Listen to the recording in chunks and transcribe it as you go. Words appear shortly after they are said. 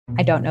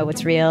I don't know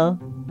what's real.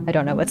 I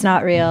don't know what's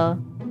not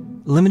real.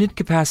 Limited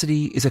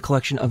Capacity is a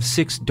collection of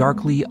 6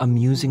 darkly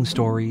amusing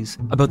stories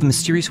about the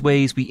mysterious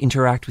ways we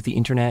interact with the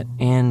internet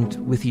and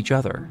with each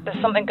other.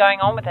 There's something going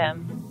on with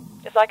him.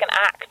 It's like an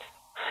act.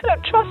 I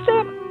don't trust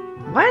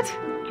him. What?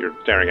 You're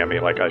staring at me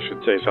like I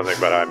should say something,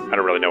 but I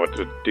don't really know what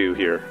to do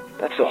here.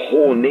 That's the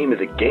whole name of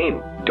the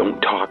game. Don't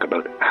talk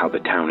about how the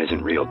town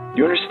isn't real.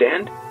 You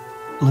understand?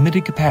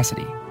 Limited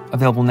Capacity.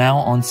 Available now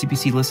on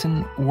CBC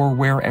Listen or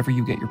wherever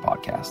you get your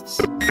podcasts.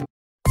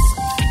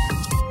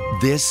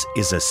 This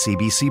is a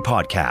CBC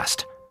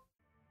podcast.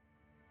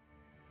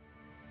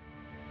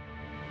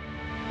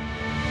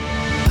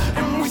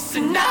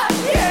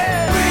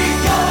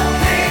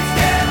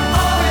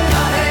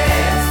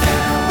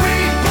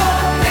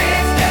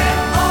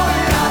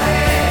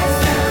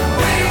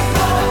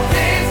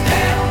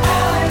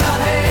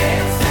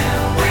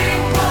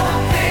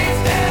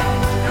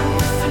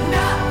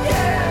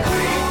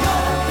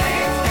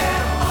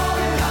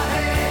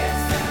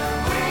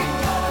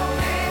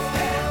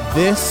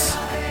 This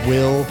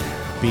will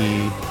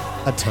be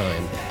a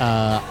time.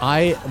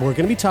 We're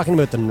going to be talking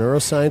about the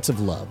neuroscience of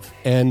love.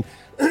 And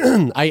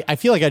I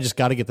feel like I just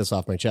got to get this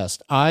off my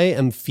chest. I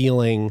am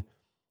feeling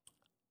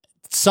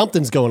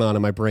something's going on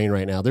in my brain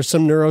right now. There's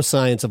some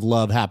neuroscience of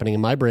love happening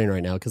in my brain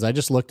right now because I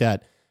just looked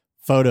at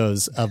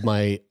photos of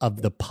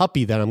the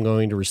puppy that I'm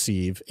going to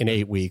receive in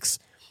 8 weeks,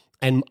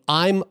 and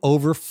I'm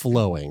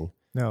overflowing.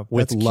 No,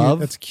 with love.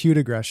 That's cute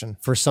aggression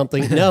for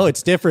something. No,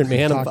 it's different,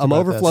 man. I'm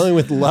overflowing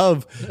with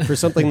love for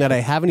something that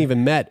I haven't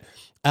even met.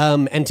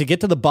 And to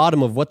get to the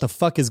bottom of what the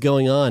fuck is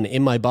going on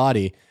in my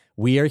body,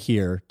 we are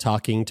here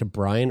talking to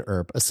Brian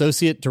Earp,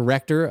 Associate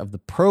Director of the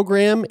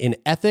Program in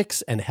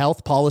Ethics and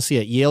Health Policy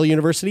at Yale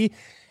University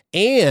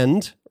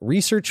and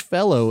Research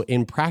Fellow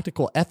in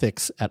Practical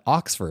Ethics at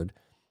Oxford.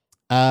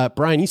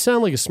 Brian, you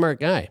sound like a smart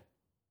guy.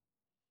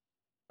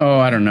 Oh,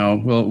 I don't know.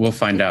 We'll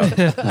find out.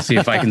 We'll see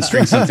if I can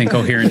string something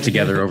coherent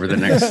together over the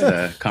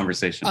next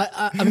conversation.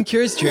 I'm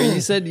curious, Jerry.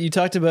 You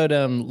talked about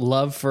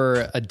love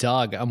for a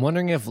dog. I'm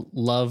wondering if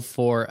love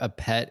for a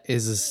pet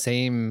is the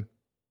same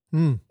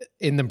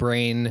in the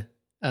brain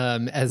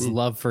as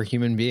love for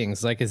human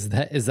beings. Like, is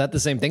that the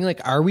same thing?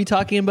 Like, are we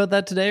talking about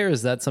that today, or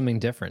is that something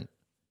different?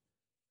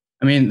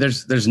 I mean,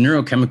 there's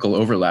neurochemical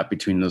overlap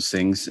between those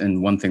things.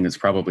 And one thing that's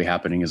probably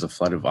happening is a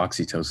flood of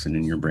oxytocin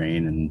in your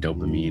brain and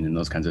dopamine and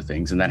those kinds of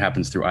things. And that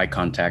happens through eye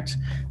contact.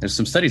 There's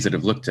some studies that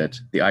have looked at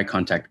the eye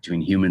contact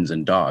between humans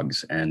and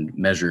dogs and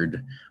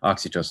measured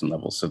oxytocin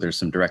levels. So there's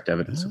some direct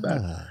evidence of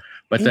that.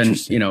 But then,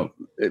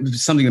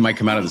 something that might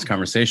come out of this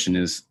conversation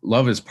is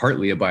love is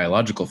partly a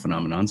biological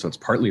phenomenon. So it's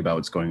partly about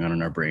what's going on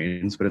in our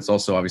brains, but it's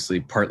also obviously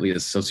partly a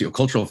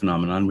sociocultural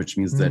phenomenon, which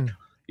means that,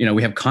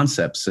 we have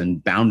concepts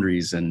and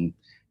boundaries and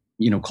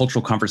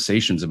cultural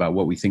conversations about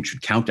what we think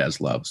should count as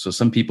love. So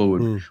some people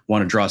would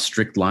want to draw a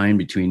strict line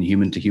between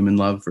human to human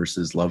love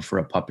versus love for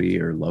a puppy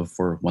or love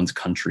for one's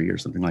country or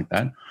something like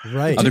that.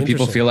 Right. Other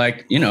people feel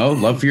like,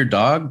 love for your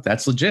dog,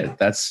 that's legit.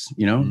 That's,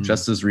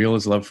 just as real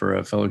as love for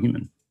a fellow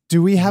human.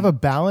 Do we have a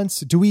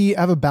balance? Do we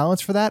have a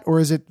balance for that? Or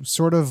is it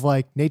sort of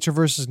like nature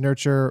versus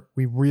nurture?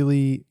 We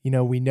really,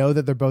 we know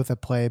that they're both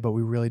at play, but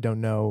we really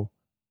don't know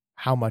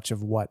how much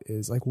of what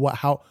is like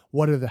how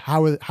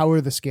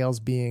are the scales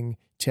being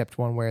tipped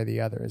one way or the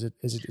other? Is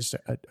it just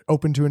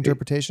open to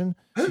interpretation?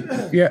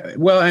 Yeah,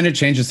 well, and it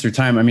changes through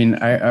time. I memean,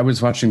 I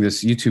was watching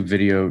this YouTube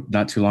video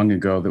not too long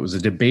ago that was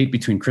a debate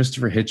between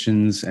Christopher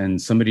Hitchens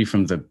and somebody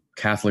from the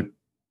Catholic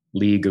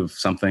League of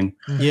something.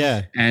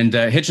 Yeah. And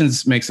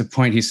Hitchens makes a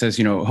point. He says,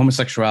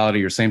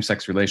 homosexuality or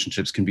same-sex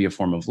relationships can be a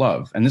form of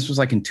love. And this was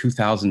like in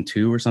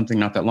 2002 or something,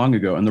 not that long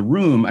ago. And the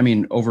room, I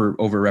mean,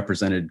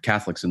 overrepresented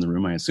Catholics in the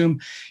room, I assume,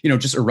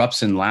 just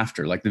erupts in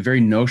laughter. Like the very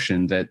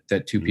notion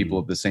that two people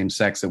of the same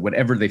sex, that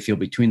whatever they feel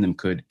between them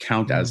could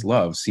count as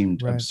love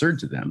seemed absurd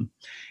to them.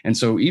 And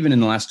so even in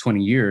the last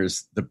 20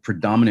 years, the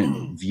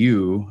predominant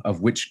view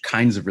of which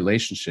kinds of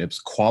relationships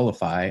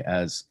qualify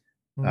as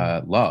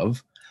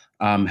love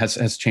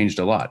has changed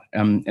a lot.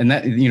 And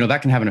that,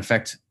 that can have an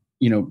effect,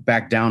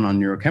 back down on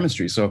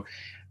neurochemistry. So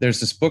there's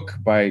this book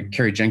by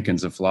Carrie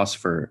Jenkins, a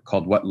philosopher,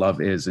 called What Love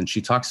Is. And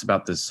she talks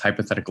about this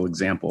hypothetical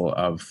example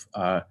of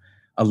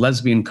a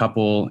lesbian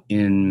couple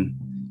in,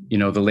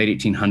 the late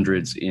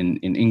 1800s in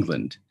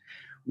England,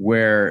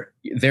 where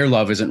their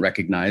love isn't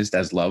recognized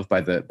as love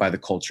by the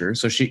culture.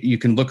 So you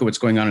can look at what's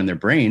going on in their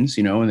brains,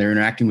 and they're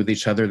interacting with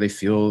each other. They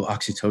feel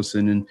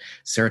oxytocin and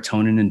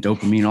serotonin and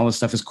dopamine. All this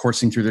stuff is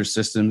coursing through their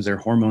systems. Their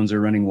hormones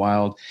are running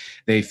wild.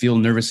 They feel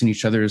nervous in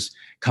each other's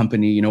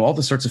company, all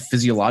the sorts of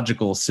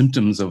physiological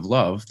symptoms of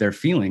love they're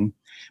feeling.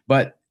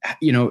 But,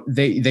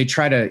 they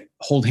try to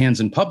hold hands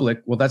in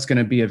public. Well, that's going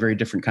to be a very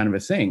different kind of a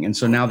thing. And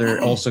so now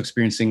they're also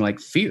experiencing like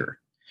fear,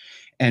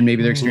 and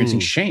maybe they're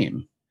experiencing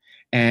shame.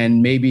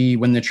 And maybe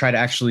when they try to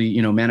actually,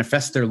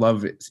 manifest their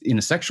love in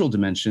a sexual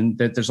dimension,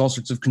 that there's all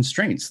sorts of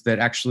constraints that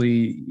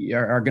actually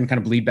are going to kind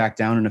of bleed back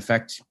down and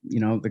affect,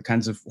 the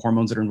kinds of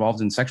hormones that are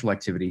involved in sexual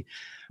activity.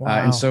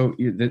 Wow. And so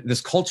this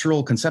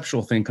cultural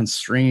conceptual thing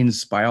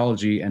constrains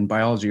biology, and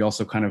biology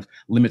also kind of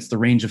limits the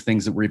range of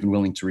things that we're even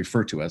willing to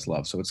refer to as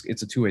love. So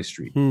it's a two-way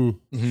street.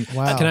 Mm-hmm.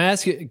 Wow. Can I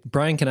ask you,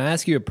 Brian,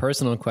 a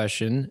personal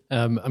question?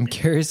 I'm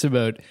curious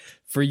about,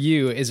 for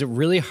you, is it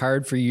really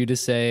hard for you to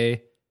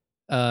say,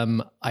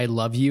 I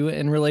love you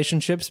in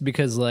relationships?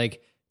 Because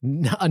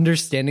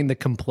understanding the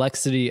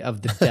complexity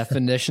of the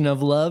definition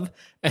of love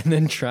and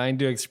then trying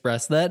to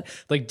express that,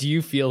 do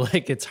you feel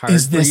like it's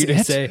hard for you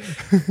to say,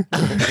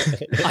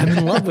 I'm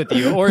in love with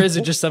you? Or is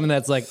it just something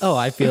that's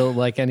I feel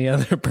like any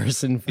other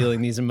person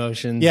feeling these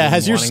emotions? Yeah.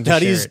 Has your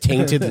studies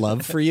tainted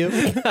love for you?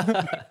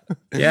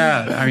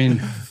 Yeah. I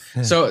mean,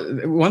 so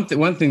one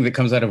thing that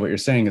comes out of what you're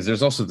saying is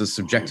there's also the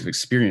subjective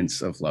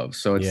experience of love.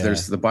 So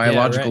there's the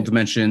biological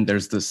dimension,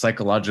 there's the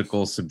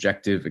psychological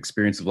subjective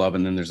experience of love,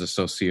 and then there's a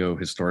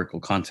socio-historical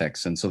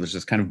context. And so there's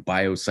this kind of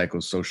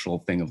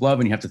biopsychosocial thing of love,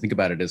 and you have to think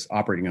about it as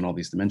operating on all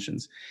these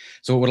dimensions.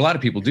 So what a lot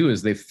of people do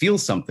is they feel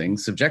something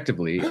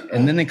subjectively,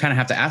 and then they kind of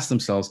have to ask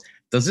themselves,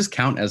 does this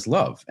count as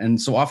love?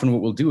 And so often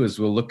what we'll do is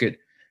we'll look at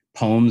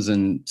poems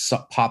and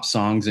pop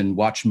songs and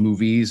watch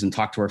movies and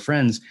talk to our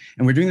friends,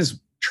 and we're doing this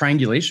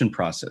triangulation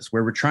process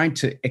where we're trying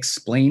to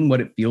explain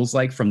what it feels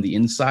like from the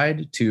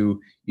inside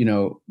to,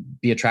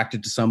 be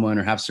attracted to someone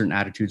or have certain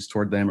attitudes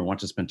toward them or want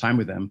to spend time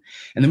with them.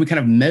 And then we kind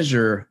of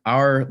measure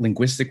our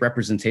linguistic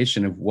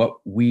representation of what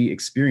we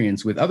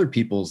experience with other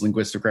people's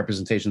linguistic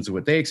representations of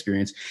what they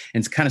experience,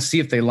 and to kind of see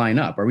if they line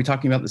up. Are we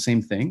talking about the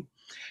same thing?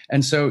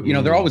 And so,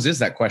 there always is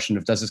that question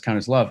of, does this count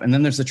as love? And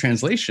then there's the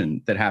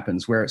translation that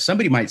happens where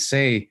somebody might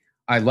say,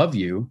 I love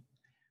you,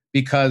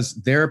 because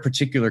their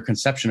particular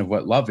conception of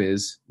what love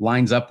is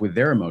lines up with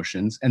their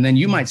emotions. And then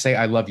you might say,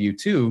 I love you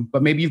too,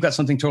 but maybe you've got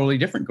something totally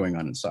different going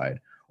on inside.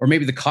 Or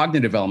maybe the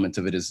cognitive element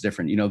of it is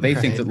different. They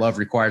think that love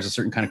requires a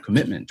certain kind of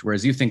commitment,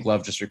 whereas you think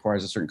love just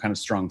requires a certain kind of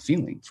strong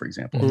feeling, for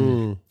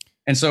example.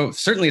 And so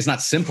certainly it's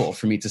not simple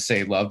for me to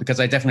say love, because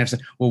I definitely have to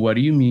say, well, what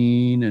do you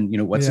mean?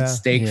 And, what's at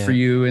stake for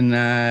you in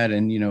that?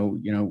 And,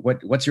 what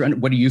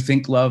do you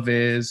think love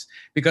is?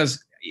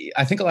 Because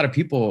I think a lot of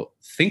people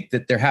think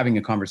that they're having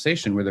a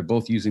conversation where they're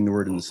both using the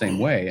word in the same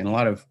way. And a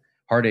lot of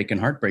heartache and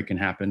heartbreak can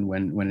happen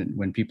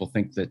when people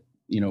think that,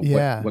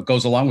 what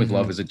goes along with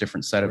love is a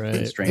different set of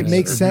constraints. It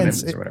makes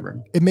sense. Or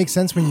whatever. It makes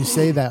sense when you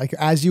say that,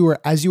 as you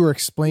were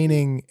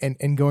explaining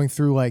and going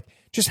through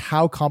just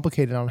how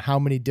complicated in how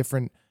many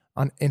different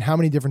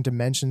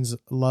dimensions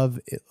love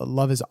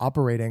is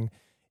operating.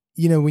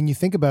 When you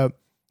think about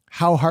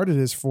how hard it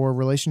is for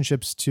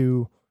relationships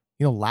to,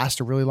 last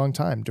a really long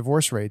time,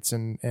 divorce rates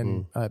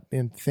and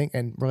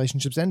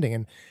relationships ending.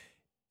 And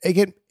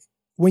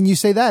when you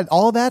say that,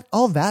 all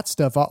that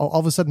stuff, all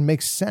of a sudden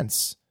makes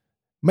sense,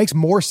 makes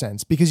more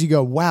sense, because you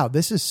go, wow,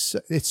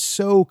 it's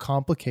so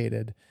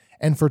complicated.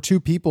 And for two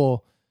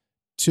people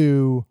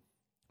in,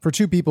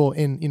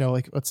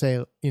 let's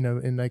say, in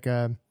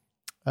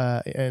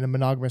a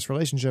monogamous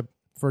relationship,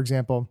 for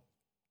example,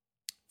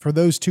 for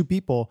those two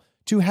people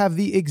to have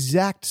the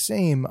exact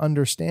same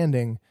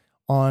understanding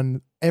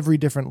on every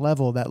different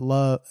level that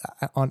love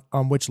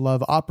on which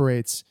love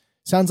operates,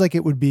 sounds like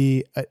it would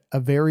be a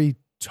very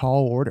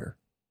tall order.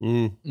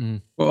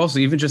 Well, also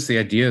even just the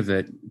idea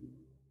that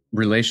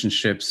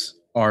relationships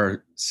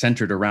are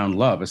centered around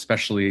love,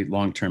 especially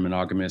long-term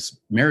monogamous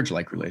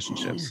marriage-like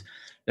relationships.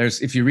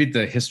 If you read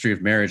the history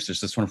of marriage, there's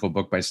this wonderful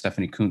book by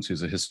Stephanie Kuntz,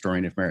 who's a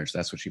historian of marriage.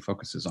 That's what she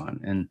focuses on.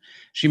 And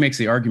she makes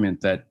the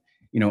argument that,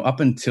 up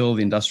until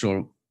the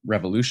Industrial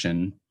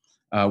Revolution,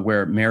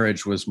 where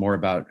marriage was more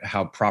about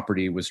how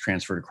property was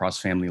transferred across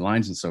family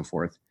lines and so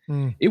forth,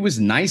 it was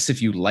nice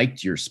if you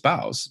liked your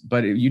spouse,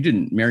 but you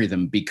didn't marry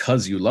them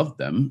because you loved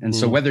them. And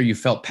so whether you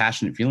felt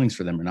passionate feelings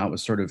for them or not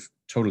was sort of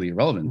totally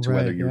irrelevant to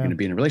whether you're going to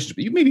be in a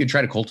relationship. Maybe you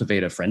try to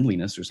cultivate a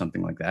friendliness or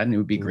something like that, and it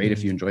would be great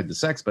if you enjoyed the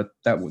sex, but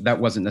that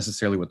wasn't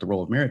necessarily what the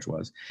role of marriage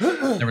was.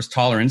 There was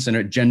tolerance, and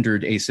it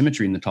gendered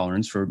asymmetry in the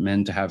tolerance for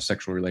men to have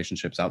sexual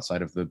relationships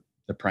outside of the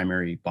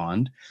primary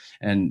bond,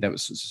 and that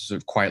was sort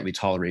of quietly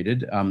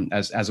tolerated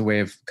as a way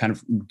of kind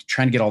of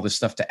trying to get all this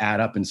stuff to add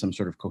up in some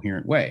sort of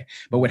coherent way.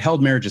 But what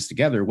held marriages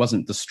together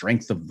wasn't the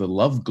strength of the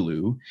love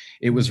glue;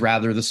 it was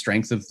rather the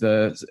strength of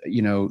the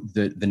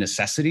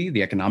necessity,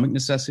 the economic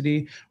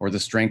necessity, or the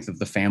strength of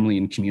the family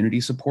and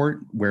community support,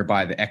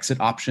 whereby the exit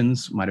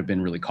options might have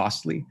been really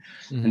costly.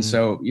 And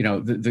so,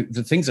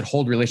 the things that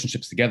hold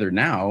relationships together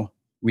now,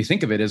 we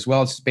think of it as,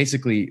 well, it's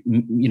basically,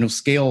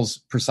 scales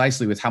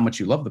precisely with how much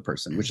you love the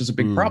person, which is a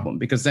big problem,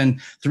 because then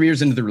 3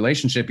 years into the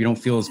relationship, you don't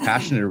feel as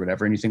passionate or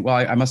whatever. And you think, well,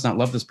 I must not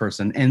love this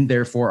person, and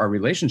therefore our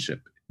relationship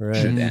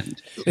should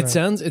end. It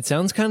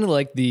sounds kind of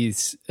like the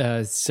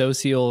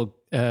societal,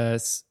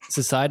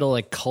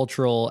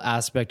 cultural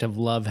aspect of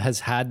love has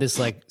had this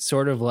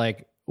sort of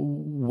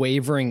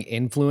wavering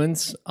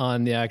influence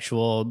on the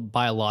actual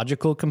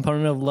biological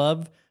component of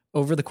love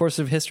over the course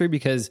of history,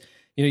 because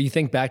you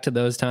think back to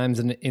those times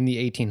in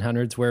the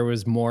 1800s where it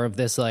was more of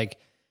this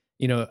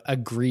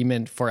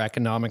agreement for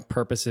economic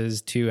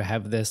purposes to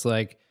have this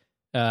like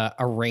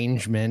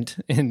arrangement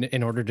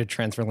in order to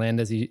transfer land,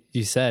 as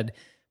you said.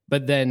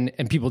 But then,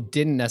 and people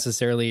didn't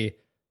necessarily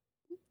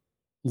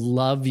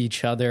love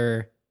each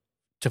other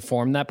to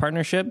form that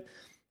partnership.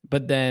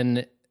 But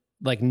then,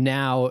 like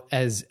now,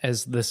 as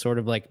the sort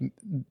of like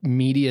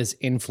media's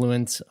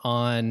influence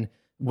on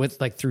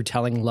with like through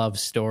telling love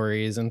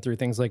stories and through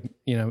things like,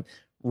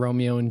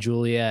 Romeo and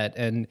Juliet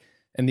and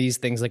these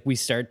things, like we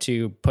start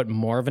to put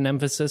more of an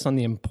emphasis on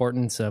the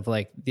importance of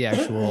like the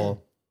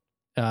actual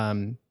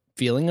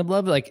feeling of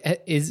love. Like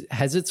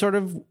has it sort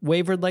of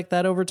wavered like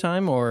that over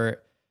time,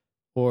 or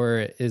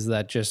is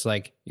that just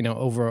like,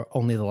 over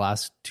only the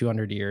last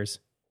 200 years?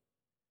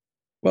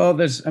 Well,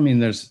 there's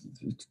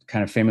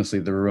kind of famously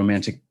the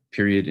Romantic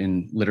period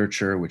in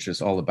literature, which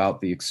is all about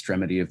the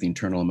extremity of the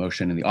internal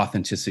emotion and the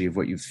authenticity of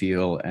what you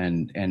feel,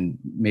 and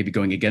maybe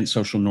going against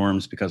social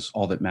norms, because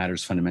all that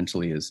matters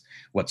fundamentally is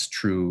what's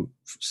true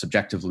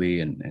subjectively,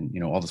 and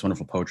all this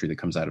wonderful poetry that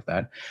comes out of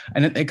that.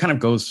 And it kind of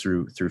goes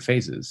through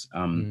phases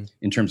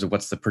in terms of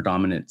what's the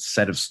predominant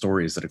set of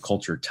stories that a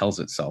culture tells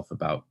itself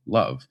about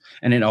love.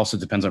 And it also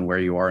depends on where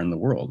you are in the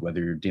world,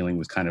 whether you're dealing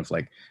with kind of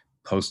like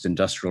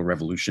post-industrial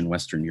revolution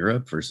Western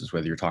Europe versus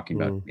whether you're talking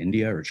about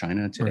India or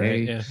China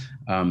today. Right,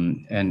 yeah.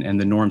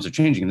 And the norms are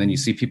changing. And then you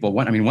see people,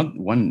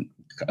 one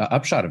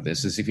upshot of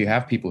this is if you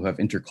have people who have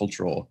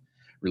intercultural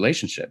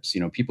relationships,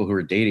 people who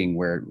are dating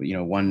where,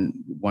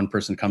 one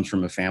person comes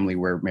from a family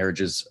where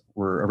marriages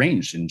were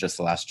arranged in just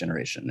the last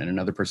generation, and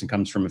another person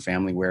comes from a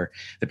family where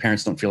the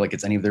parents don't feel like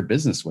it's any of their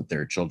business what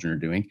their children are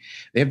doing.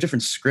 They have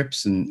different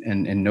scripts and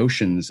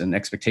notions and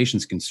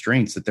expectations,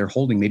 constraints that they're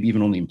holding maybe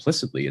even only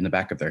implicitly in the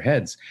back of their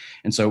heads.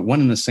 And so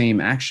one and the same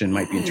action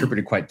might be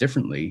interpreted quite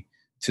differently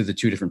to the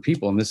two different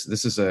people. And this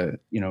is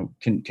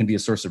can be a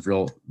source of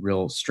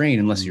real strain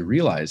unless you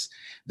realize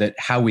that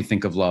how we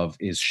think of love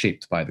is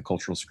shaped by the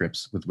cultural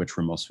scripts with which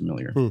we're most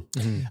familiar.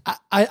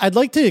 I'd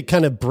like to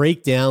kind of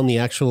break down the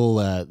actual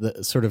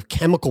the sort of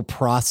chemical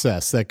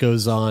process that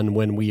goes on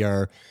when we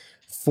are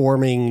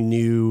forming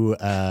new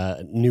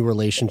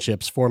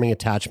relationships, forming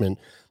attachment.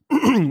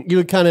 You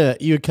had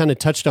kind of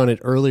touched on it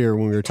earlier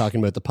when we were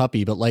talking about the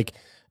puppy, but like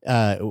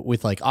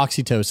with like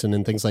oxytocin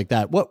and things like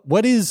that.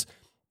 What is,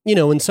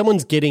 when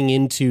someone's getting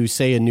into,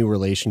 say, a new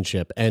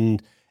relationship,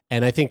 and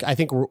I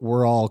think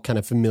we're all kind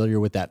of familiar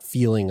with that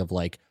feeling of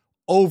like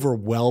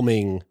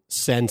overwhelming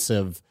sense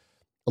of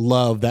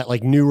love, that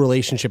like new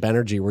relationship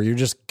energy where you're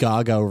just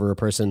gaga over a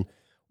person.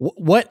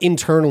 What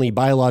internally,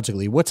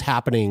 biologically, what's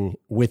happening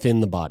within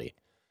the body?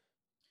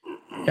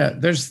 Yeah,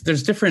 there's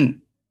different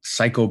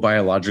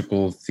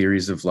psychobiological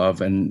theories of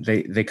love, and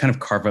they kind of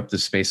carve up the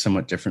space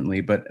somewhat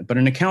differently. But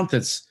an account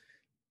that's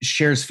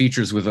shares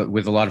features with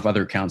a lot of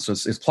other accounts, so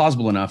it's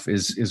plausible enough,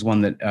 is one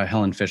that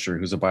Helen Fisher,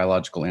 who's a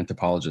biological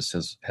anthropologist,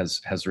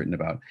 has written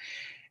about.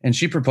 And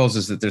she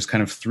proposes that there's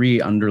kind of three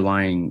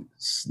underlying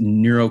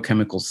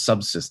neurochemical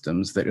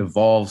subsystems that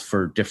evolve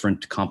for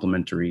different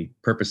complementary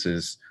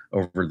purposes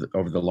over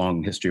the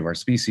long history of our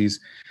species.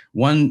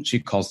 One she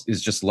calls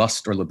is just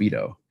lust or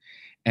libido.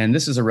 And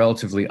this is a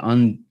relatively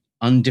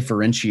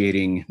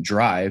undifferentiating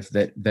drive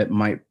that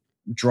might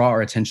draw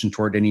our attention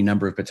toward any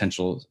number of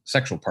potential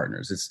sexual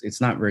partners.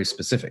 It's not very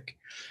specific.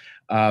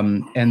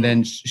 And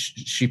then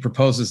she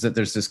proposes that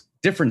there's this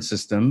different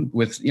system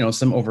with,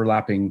 some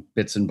overlapping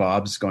bits and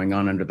bobs going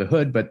on under the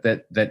hood, but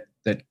that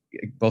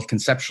both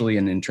conceptually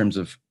and in terms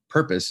of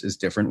purpose is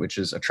different, which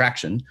is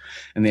attraction.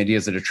 And the idea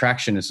is that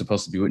attraction is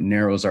supposed to be what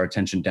narrows our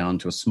attention down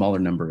to a smaller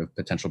number of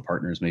potential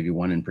partners, maybe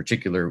one in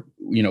particular,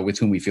 with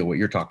whom we feel what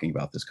you're talking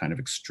about, this kind of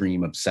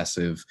extreme,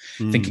 obsessive,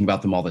 thinking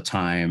about them all the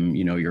time,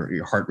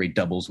 your heart rate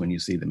doubles when you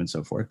see them and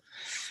so forth.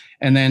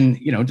 And then,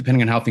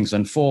 depending on how things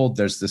unfold,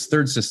 there's this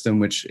third system,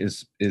 which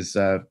is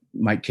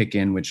might kick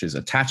in, which is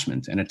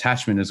attachment. And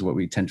attachment is what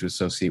we tend to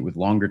associate with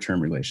longer term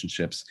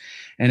relationships.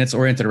 And it's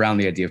oriented around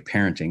the idea of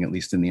parenting, at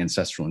least in the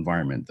ancestral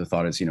environment. The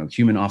thought is,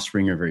 human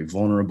offspring are very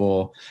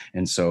vulnerable.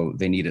 And so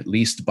they need at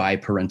least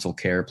biparental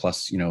care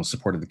plus,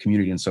 support of the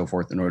community and so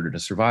forth in order to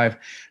survive.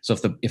 So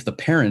if the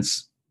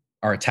parents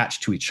are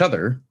attached to each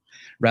other,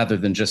 rather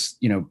than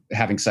just,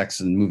 having sex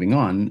and moving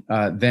on,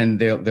 then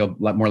they'll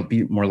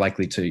be more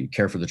likely to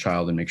care for the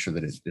child and make sure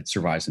that it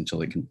survives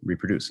until it can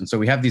reproduce. And so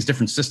we have these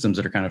different systems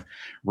that are kind of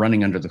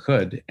running under the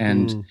hood.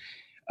 And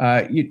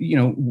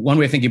one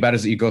way of thinking about it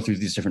is that you go through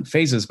these different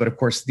phases, but of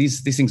course these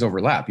things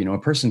overlap. A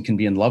person can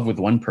be in love with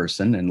one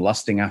person and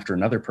lusting after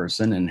another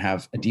person and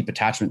have a deep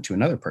attachment to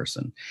another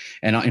person.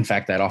 And in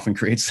fact, that often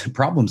creates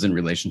problems in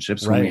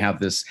relationships when we have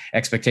this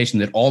expectation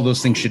that all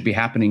those things should be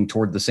happening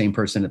toward the same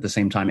person at the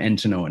same time and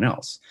to no one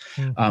else.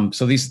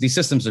 So these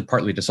systems are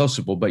partly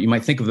dissociable, but you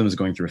might think of them as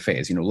going through a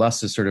phase.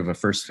 Lust is sort of a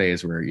first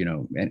phase where,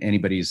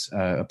 anybody's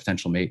a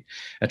potential mate.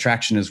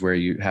 Attraction is where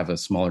you have a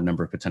smaller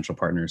number of potential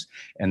partners.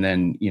 And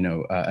then,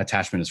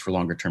 attachment is for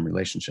longer term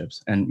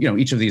relationships. And,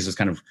 each of these is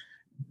kind of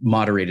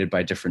moderated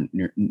by different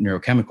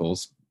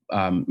neurochemicals.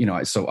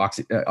 So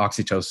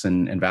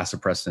oxytocin and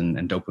vasopressin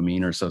and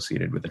dopamine are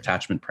associated with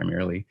attachment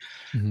primarily.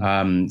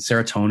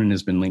 Serotonin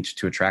has been linked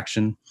to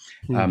attraction.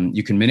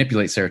 You can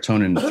manipulate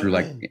serotonin through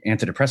like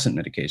antidepressant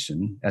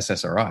medication,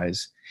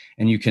 SSRIs,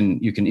 and you can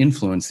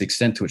influence the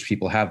extent to which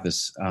people have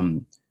this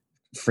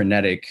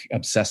frenetic,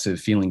 obsessive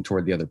feeling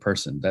toward the other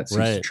person. That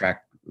seems to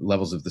track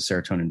levels of the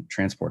serotonin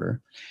transporter.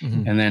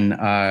 And then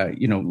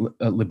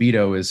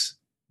libido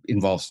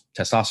involves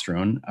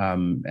testosterone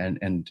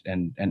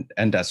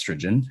and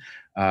estrogen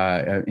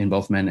in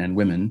both men and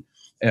women.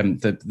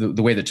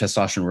 The way that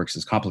testosterone works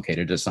is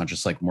complicated. It's not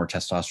just like more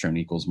testosterone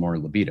equals more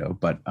libido,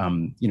 but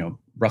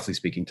roughly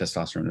speaking,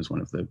 testosterone is one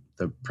of the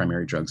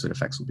primary drugs that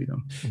affects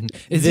libido.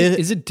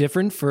 Is it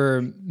different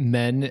for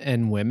men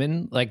and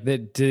women? Like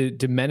do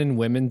men and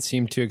women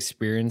seem to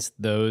experience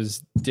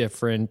those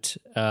different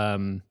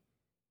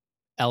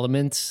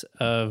elements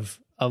of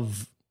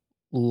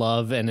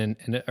love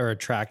or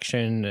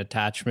attraction,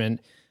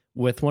 attachment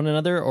with one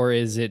another, or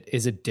is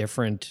it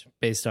different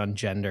based on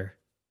gender?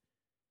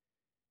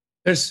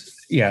 There's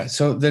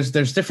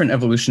different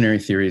evolutionary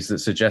theories that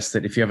suggest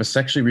that if you have a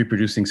sexually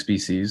reproducing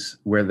species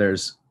where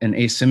there's an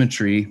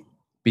asymmetry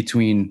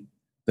between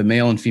the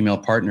male and female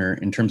partner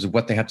in terms of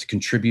what they have to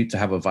contribute to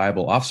have a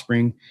viable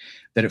offspring,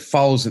 that it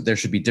follows that there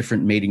should be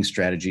different mating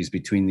strategies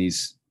between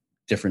these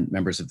different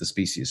members of the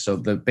species. So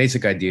the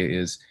basic idea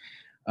is,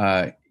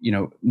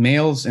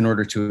 males, in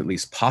order to at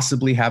least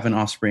possibly have an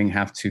offspring,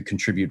 have to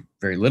contribute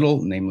very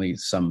little, namely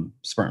some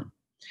sperm.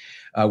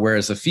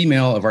 Whereas a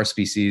female of our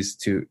species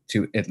to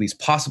at least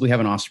possibly have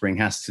an offspring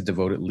has to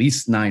devote at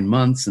least 9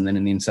 months. And then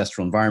in the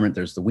ancestral environment,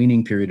 there's the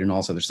weaning period and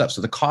all this other stuff.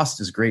 So the cost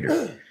is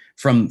greater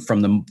from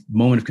the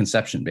moment of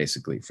conception,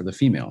 basically, for the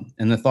female.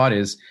 And the thought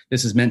is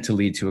this is meant to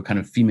lead to a kind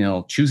of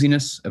female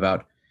choosiness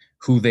about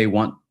who they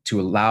want to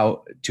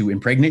allow to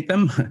impregnate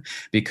them.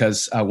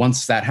 Because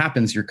once that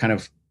happens, you're kind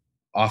of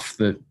off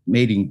the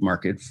mating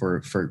market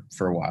for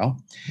a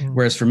while.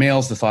 Whereas for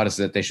males, the thought is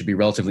that they should be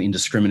relatively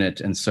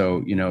indiscriminate. And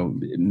so,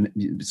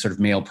 sort of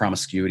male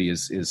promiscuity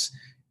is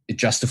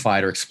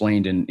justified or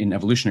explained in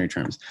evolutionary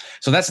terms.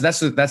 So that's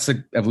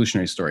the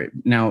evolutionary story.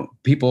 Now,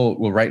 people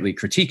will rightly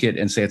critique it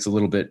and say it's a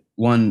little bit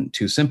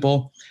too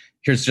simple.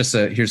 Here's just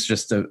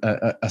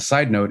a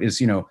side note is,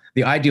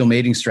 the ideal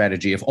mating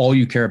strategy, if all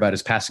you care about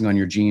is passing on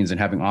your genes and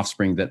having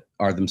offspring that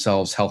are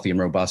themselves healthy and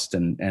robust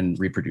and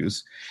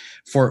reproduce,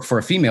 for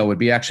a female would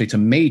be actually to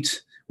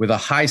mate with a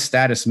high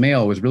status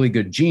male with really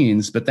good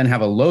genes, but then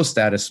have a low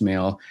status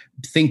male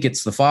think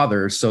it's the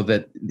father so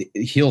that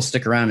he'll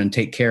stick around and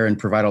take care and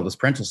provide all this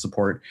parental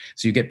support.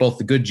 So you get both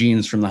the good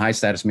genes from the high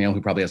status male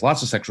who probably has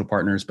lots of sexual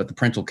partners, but the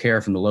parental care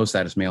from the low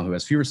status male who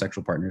has fewer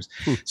sexual partners.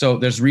 So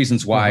there's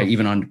reasons why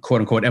even on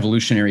quote unquote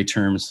evolutionary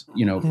terms,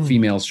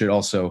 females should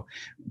also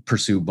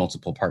pursue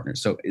multiple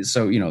partners. So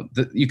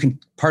you can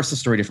parse the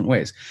story different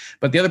ways.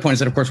 But the other point is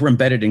that, of course, we're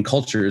embedded in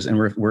cultures and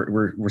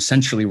we're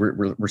essentially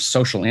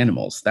social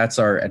animals. That's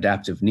our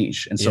adaptive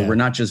niche. And so we're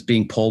not just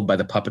being pulled by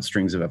the puppet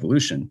strings of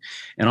evolution.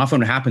 And often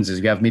what happens is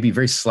you have maybe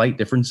very slight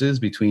differences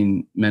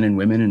between men and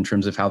women in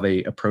terms of how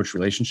they approach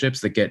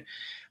relationships that get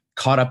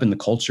caught up in the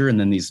culture. And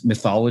then these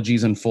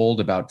mythologies unfold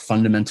about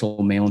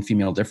fundamental male and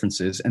female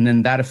differences. And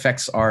then that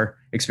affects our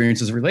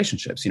experiences of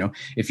relationships.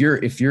 If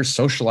you're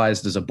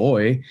socialized as a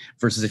boy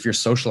versus if you're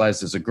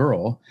socialized as a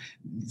girl,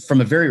 from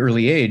a very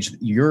early age,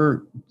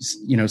 your,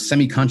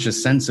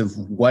 semi-conscious sense of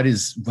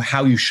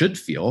how you should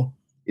feel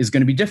is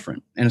going to be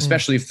different. And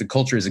especially if the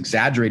culture is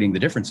exaggerating the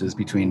differences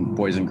between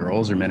boys and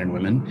girls or men and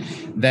women,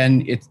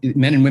 then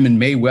men and women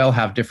may well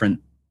have different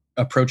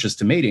approaches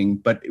to mating,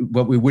 but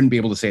what we wouldn't be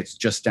able to say it's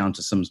just down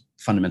to some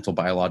fundamental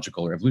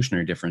biological or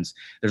evolutionary difference.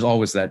 There's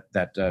always that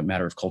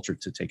matter of culture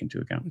to take into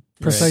account.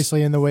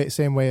 Precisely in the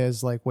same way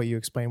as like what you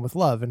explained with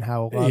love and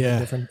how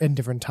love in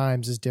different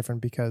times is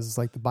different because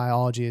like the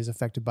biology is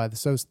affected by the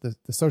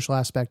social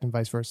aspect and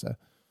vice versa.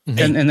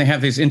 And they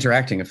have these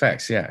interacting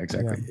effects. Yeah,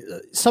 exactly.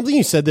 Something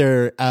you said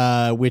there,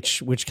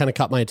 which kind of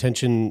caught my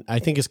attention, I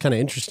think is kind of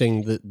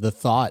interesting. The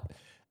thought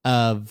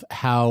of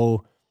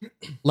how,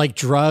 like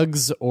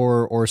drugs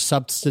or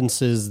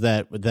substances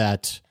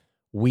that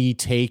we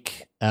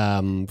take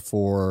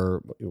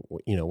for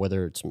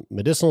whether it's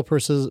medicinal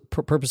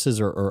purposes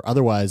or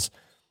otherwise,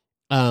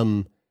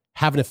 have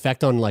an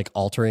effect on like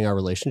altering our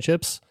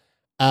relationships.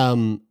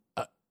 Can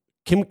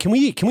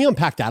we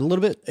unpack that a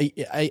little bit?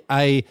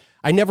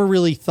 I never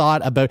really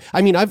thought about.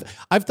 I mean, I've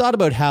thought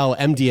about how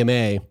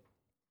MDMA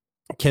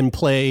can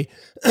play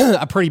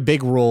a pretty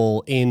big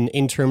role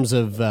in terms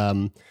of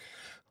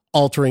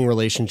altering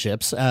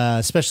relationships,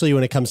 especially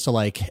when it comes to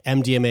like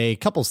MDMA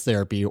couples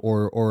therapy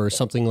or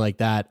something like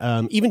that.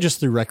 Even just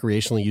through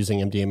recreationally using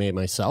MDMA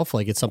myself,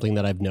 like it's something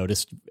that I've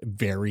noticed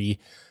very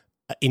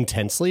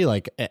intensely.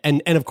 Like,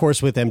 and of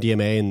course with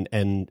MDMA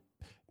and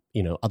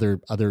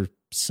other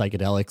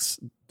psychedelics,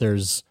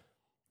 there's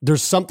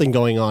something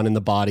going on in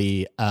the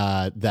body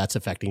that's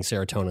affecting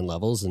serotonin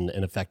levels and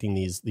affecting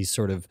these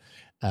sort of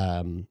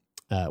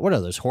what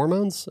are those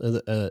hormones?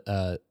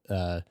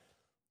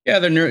 Yeah,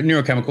 they're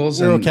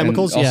neurochemicals. Neurochemicals. And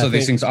also, yeah,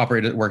 these things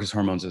work as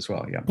hormones as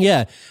well. Yeah.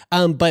 Yeah.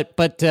 But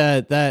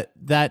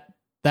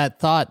that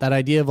thought, that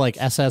idea of like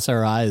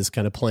SSRIs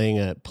kind of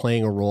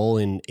playing a role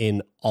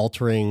in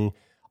altering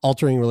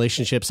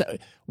relationships.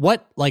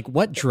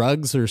 What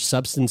drugs or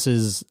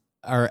substances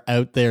are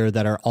out there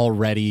that are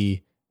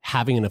already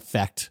having an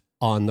effect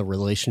on the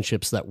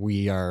relationships that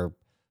we are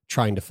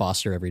trying to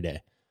foster every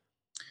day?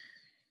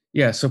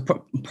 Yeah, so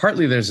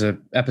partly there's a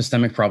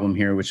epistemic problem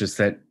here, which is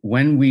that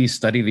when we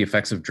study the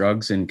effects of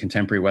drugs in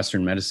contemporary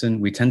Western medicine,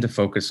 we tend to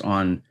focus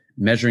on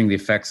measuring the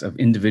effects of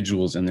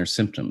individuals and their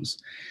symptoms.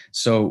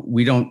 So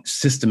we don't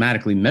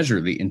systematically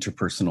measure the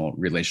interpersonal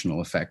relational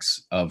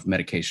effects of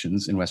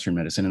medications in Western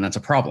medicine, and that's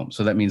a problem.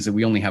 So that means that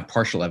we only have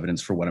partial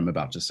evidence for what I'm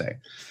about to say.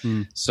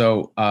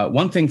 So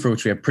one thing for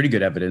which we have pretty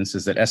good evidence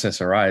is that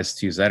SSRIs,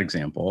 to use that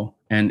example,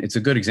 and it's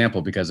a good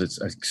example because it's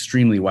an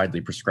extremely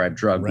widely prescribed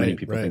drug. Many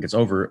people think it's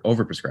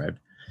overprescribed,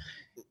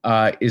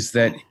 is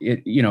that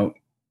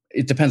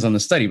it depends on the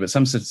study, but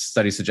some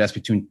studies suggest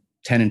between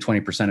 10 and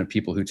 20% of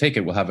people who take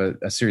it will have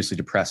a seriously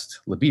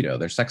depressed libido.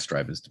 Their sex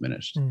drive is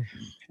diminished.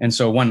 And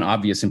so one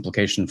obvious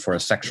implication for a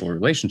sexual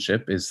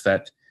relationship is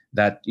that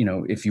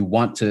if you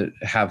want to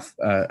have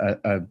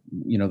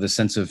the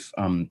sense of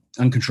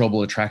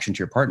uncontrollable attraction to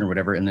your partner or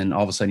whatever, and then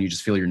all of a sudden you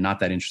just feel you're not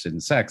that interested in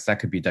sex, that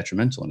could be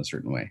detrimental in a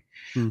certain way.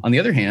 On the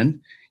other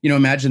hand,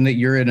 imagine that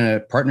you're in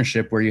a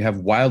partnership where you have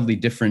wildly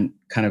different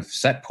kind of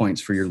set points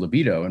for your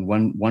libido, and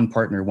one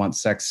partner wants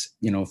sex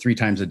 3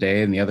 times a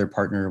day and the other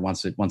partner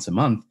wants it once a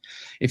month.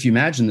 If you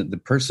imagine that the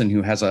person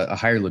who has a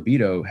higher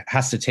libido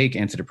has to take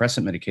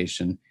antidepressant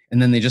medication,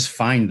 and then they just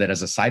find that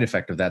as a side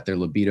effect of that, their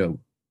libido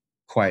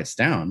quiets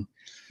down,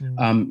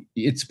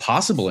 it's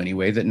possible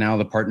anyway that now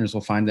the partners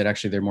will find that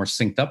actually they're more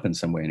synced up in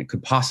some way, and it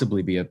could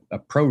possibly be a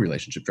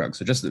pro-relationship drug.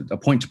 So just a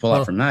point to pull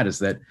out from that is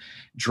that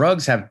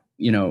drugs have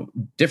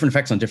different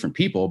effects on different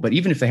people, but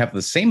even if they have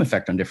the same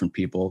effect on different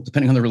people,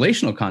 depending on the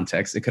relational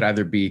context, it could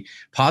either be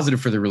positive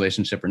for the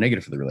relationship or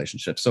negative for the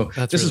relationship. So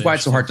this is why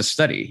it's so hard to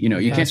study. You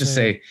can't just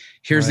say,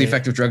 here's the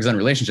effect of drugs on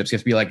relationships. You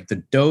have to be like the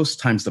dose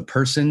times the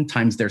person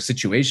times their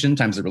situation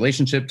times the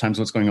relationship times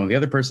what's going on with the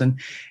other person.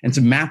 And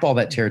to map all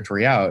that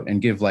territory out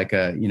and give like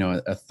a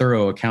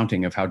thorough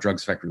accounting of how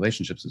drugs affect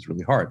relationships is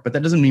really hard. But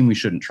that doesn't mean we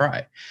shouldn't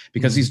try,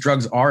 because these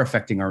drugs are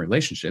affecting our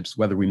relationships,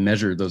 whether we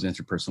measure those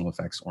interpersonal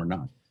effects or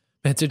not.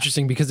 It's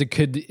interesting because it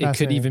could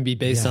even be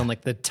based on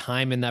like the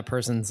time in that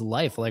person's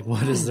life. Like,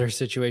 what is their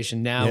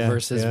situation now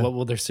versus what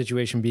will their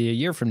situation be a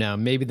year from now?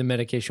 Maybe the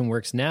medication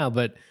works now,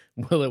 but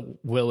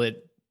will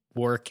it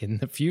work in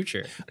the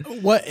future?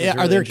 What really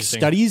are there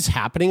studies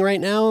happening right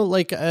now,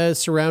 like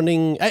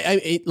surrounding?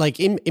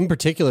 Like in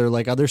particular,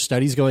 like are there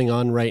studies going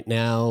on right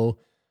now,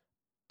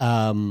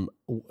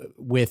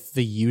 with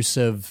the use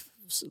of,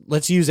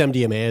 let's use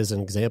MDMA as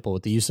an example,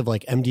 with the use of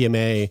like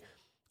MDMA,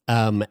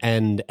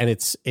 and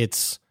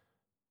its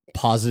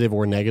positive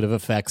or negative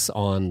effects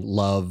on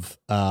love,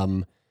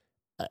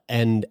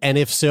 and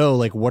if so,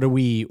 like what are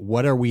we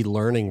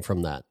learning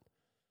from that?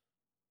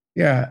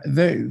 Yeah,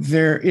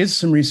 there is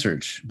some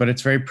research, but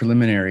it's very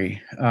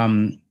preliminary.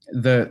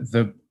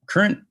 The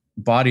current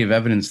body of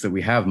evidence that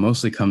we have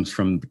mostly comes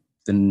from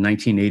the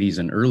 1980s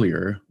and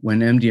earlier,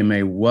 when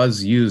MDMA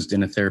was used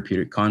in a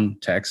therapeutic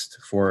context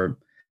for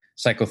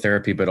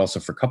psychotherapy, but also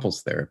for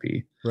couples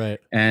therapy. Right.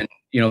 And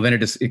then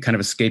it kind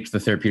of escaped the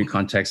therapeutic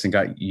context and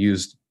got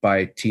used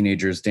by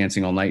teenagers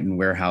dancing all night in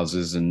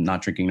warehouses and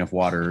not drinking enough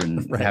water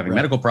and having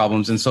medical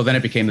problems. And so then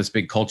it became this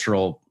big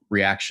cultural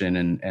reaction,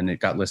 and it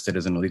got listed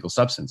as an illegal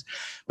substance.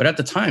 But at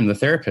the time, the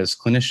therapists,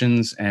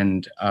 clinicians,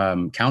 and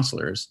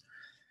counselors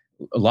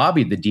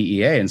lobbied the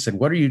DEA and said,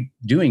 what are you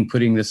doing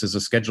putting this as a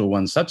Schedule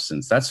I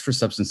substance? That's for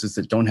substances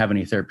that don't have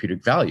any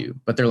therapeutic value.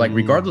 But they're like,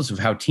 regardless of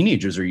how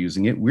teenagers are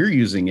using it, we're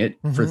using it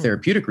for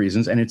therapeutic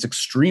reasons, and it's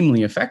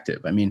extremely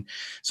effective. I mean,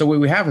 so what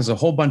we have is a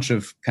whole bunch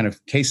of kind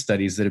of case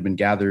studies that have been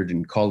gathered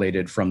and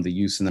collated from the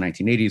use in the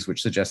 1980s,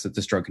 which suggests that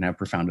this drug can have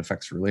profound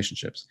effects for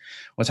relationships.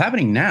 What's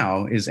happening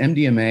now is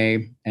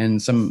MDMA and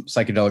some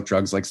psychedelic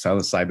drugs like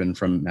psilocybin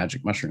from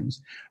magic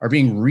mushrooms are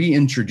being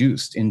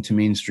reintroduced into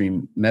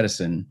mainstream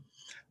medicine,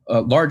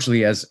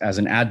 largely as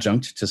an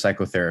adjunct to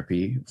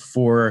psychotherapy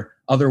for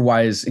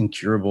otherwise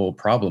incurable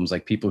problems,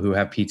 like people who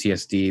have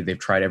PTSD. They've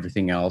tried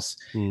everything else.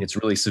 It's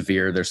really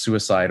severe. They're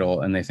suicidal,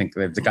 and they think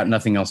they've got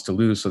nothing else to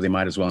lose, so they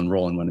might as well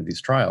enroll in one of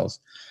these trials.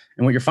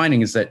 And what you're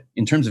finding is that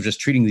in terms of just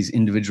treating these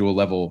individual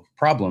level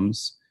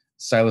problems,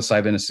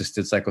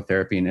 psilocybin-assisted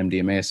psychotherapy and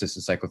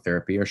MDMA-assisted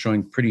psychotherapy are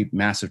showing pretty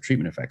massive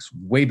treatment effects,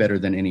 way better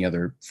than any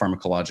other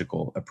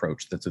pharmacological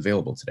approach that's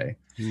available today.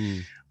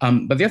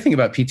 But the other thing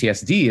about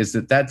PTSD is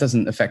that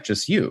doesn't affect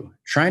just you.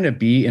 Trying to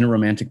be in a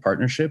romantic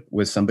partnership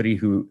with somebody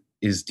who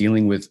is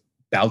dealing with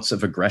bouts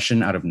of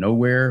aggression out of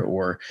nowhere,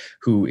 or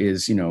who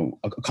is,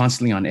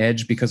 constantly on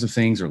edge because of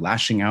things, or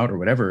lashing out or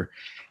whatever,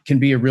 can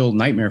be a real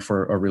nightmare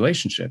for a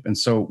relationship. And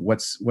so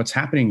what's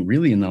happening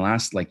really in the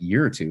last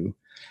year or two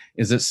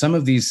is that some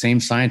of these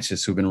same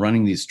scientists who've been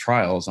running these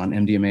trials on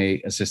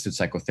MDMA-assisted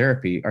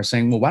psychotherapy are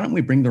saying, well, why don't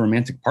we bring the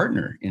romantic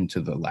partner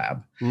into the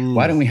lab?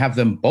 Why don't we have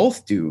them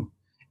both do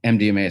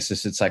MDMA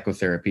assisted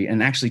psychotherapy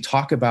and actually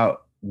talk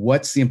about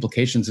what's the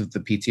implications of the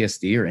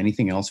PTSD or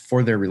anything else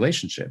for their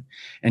relationship.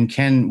 And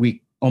can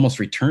we almost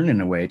return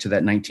in a way to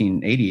that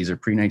 1980s or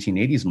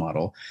pre-1980s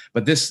model,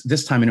 but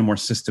this time in a more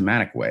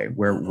systematic way,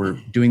 where we're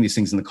doing these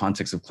things in the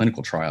context of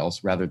clinical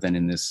trials rather than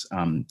in this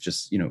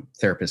just,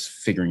 therapists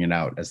figuring it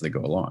out as they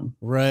go along.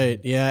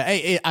 Right.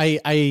 Yeah.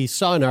 I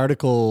saw an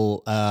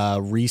article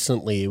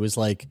recently. It was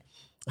like,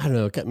 I don't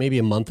know, maybe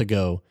a month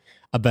ago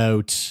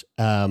about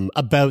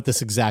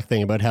this exact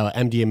thing, about how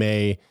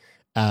MDMA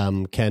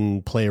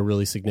can play a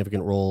really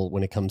significant role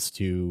when it comes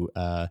to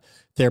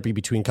therapy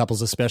between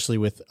couples, especially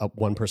with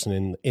one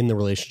person in the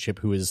relationship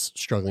who is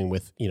struggling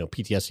with,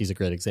 PTSD is a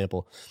great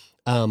example.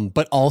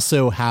 But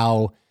also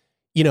how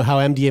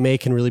MDMA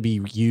can really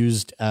be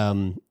used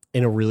in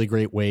a really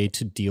great way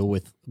to deal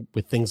with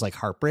things like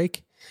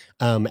heartbreak,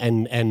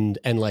 and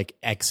like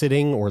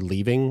exiting or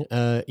leaving,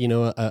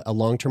 a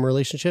long-term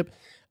relationship.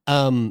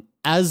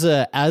 As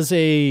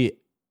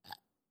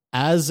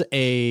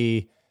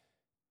a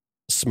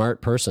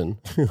smart person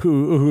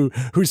who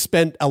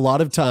spent a lot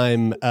of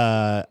time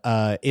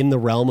in the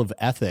realm of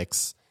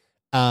ethics,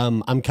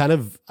 I'm kind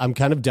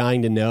of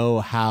dying to know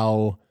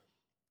how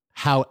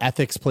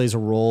ethics plays a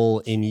role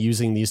in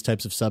using these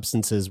types of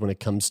substances when it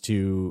comes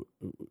to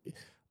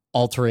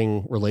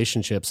altering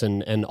relationships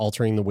and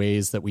altering the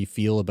ways that we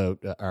feel about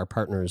our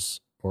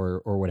partners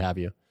or what have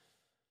you.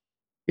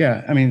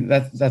 Yeah, I mean,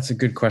 that's a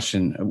good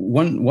question.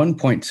 One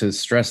point to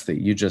stress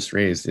that you just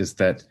raised is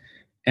that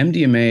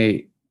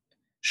MDMA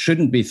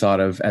shouldn't be thought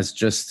of as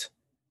just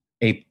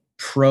a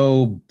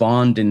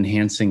pro-bond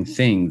enhancing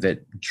thing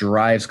that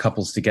drives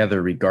couples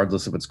together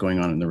regardless of what's going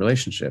on in the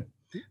relationship.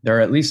 There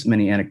are at least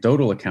many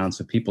anecdotal accounts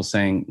of people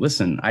saying,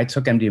 listen, I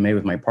took MDMA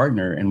with my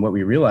partner, and what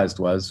we realized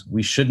was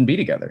we shouldn't be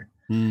together.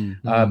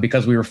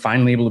 Because we were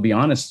finally able to be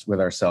honest with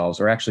ourselves,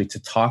 or actually to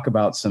talk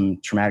about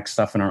some traumatic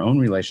stuff in our own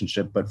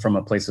relationship, but from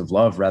a place of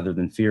love rather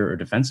than fear or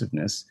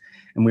defensiveness.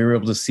 And we were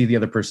able to see the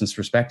other person's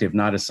perspective,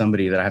 not as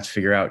somebody that I have to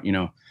figure out,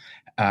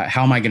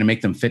 how am I going to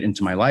make them fit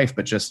into my life,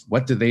 but just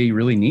what do they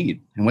really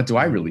need and what do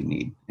I really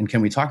need? And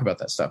can we talk about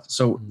that stuff?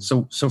 So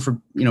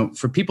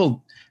for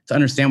people to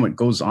understand what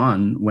goes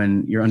on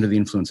when you're under the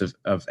influence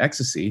of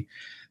ecstasy,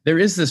 there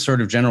is this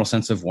sort of general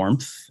sense of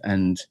warmth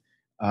and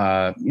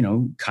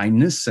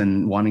kindness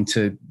and wanting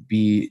to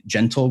be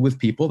gentle with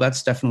people.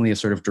 That's definitely a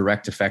sort of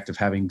direct effect of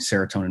having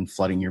serotonin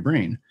flooding your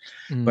brain.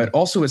 But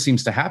also what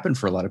seems to happen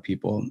for a lot of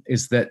people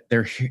is that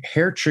their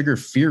hair trigger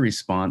fear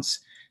response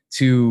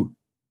to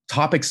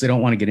topics they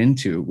don't want to get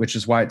into, which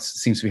is why it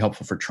seems to be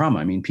helpful for trauma.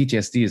 I mean,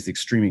 PTSD is the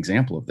extreme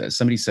example of this.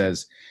 Somebody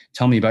says,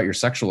 tell me about your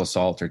sexual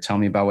assault or tell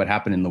me about what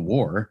happened in the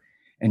war.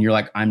 And you're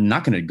like, I'm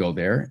not going to go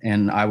there.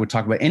 And I would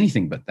talk about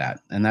anything but that.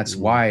 And that's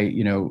why,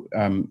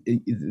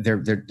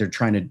 they're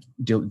trying to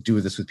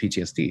do this with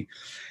PTSD.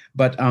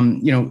 But,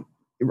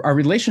 our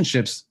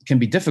relationships can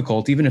be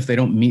difficult, even if they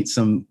don't meet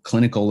some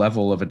clinical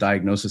level of a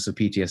diagnosis of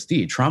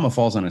PTSD. Trauma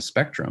falls on a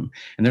spectrum,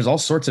 and there's all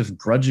sorts of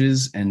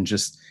grudges and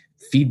just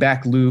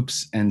feedback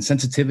loops and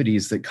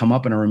sensitivities that come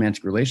up in our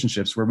romantic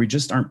relationships where we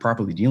just aren't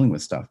properly dealing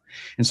with stuff.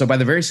 And so by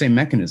the very same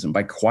mechanism,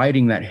 by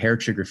quieting that hair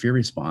trigger fear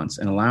response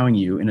and allowing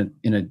you in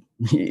a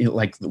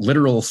like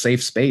literal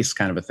safe space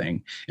kind of a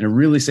thing, in a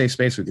really safe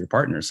space with your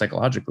partner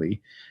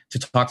psychologically to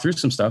talk through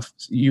some stuff,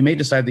 you may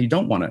decide that you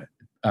don't want to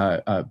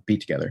be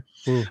together.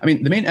 I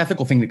mean, the main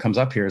ethical thing that comes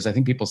up here is I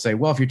think people say,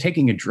 well, if you're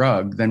taking a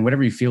drug, then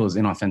whatever you feel is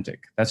inauthentic.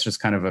 That's just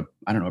kind of a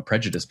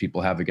prejudice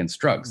people have against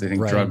drugs. They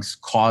think drugs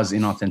cause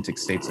inauthentic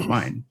states of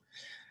mind.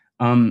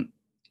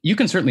 You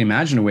can certainly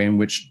imagine a way in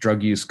which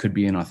drug use could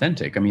be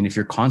inauthentic. I mean, if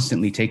you're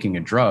constantly taking a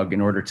drug in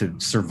order to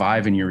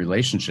survive in your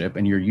relationship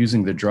and you're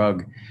using the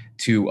drug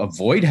to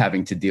avoid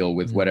having to deal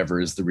with whatever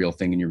is the real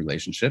thing in your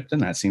relationship, then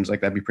that seems like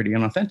that'd be pretty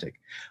inauthentic.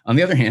 On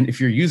the other hand, if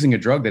you're using a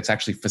drug that's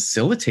actually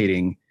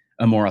facilitating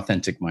a more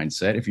authentic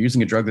mindset, if you're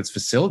using a drug that's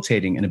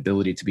facilitating an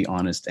ability to be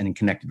honest and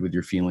connected with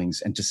your feelings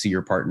and to see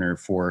your partner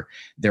for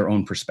their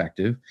own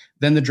perspective,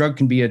 then the drug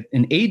can be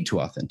an aid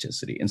to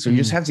authenticity. And so you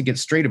just have to get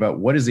straight about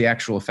what is the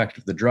actual effect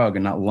of the drug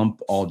and not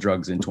lump all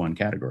drugs into one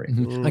category.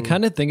 I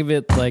kind of think of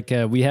it like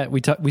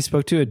we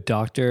spoke to a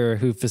doctor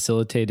who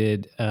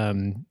facilitated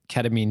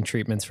ketamine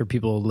treatments for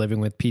people living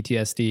with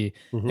PTSD,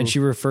 and she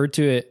referred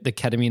to the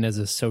ketamine as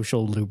a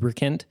social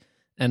lubricant.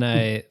 And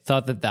I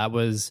thought that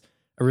was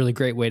a really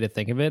great way to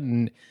think of it.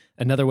 And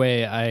another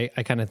way I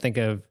kind of think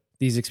of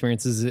these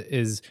experiences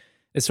is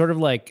sort of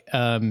like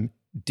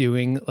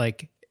engaging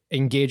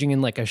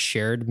in like a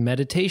shared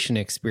meditation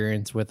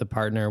experience with a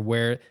partner,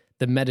 where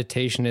the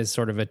meditation is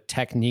sort of a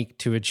technique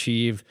to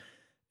achieve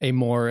a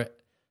more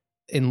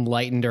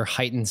enlightened or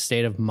heightened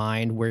state of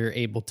mind where you're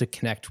able to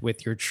connect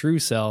with your true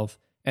self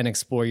and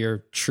explore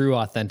your true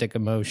authentic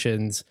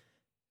emotions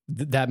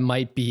that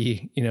might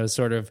be,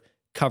 sort of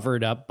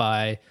covered up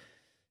by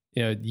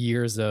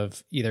years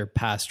of either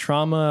past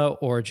trauma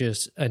or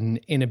just an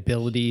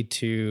inability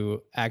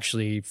to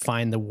actually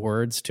find the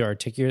words to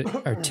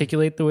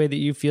articulate the way that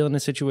you feel in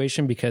a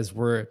situation, because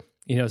we're,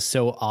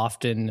 so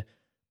often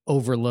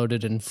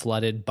overloaded and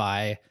flooded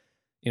by,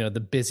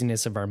 the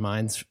busyness of our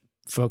minds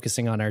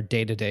focusing on our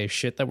day-to-day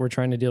shit that we're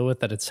trying to deal with,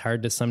 that it's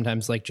hard to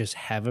sometimes like just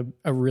have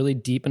a really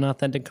deep and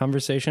authentic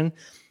conversation.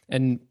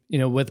 And, you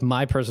know, with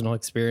my personal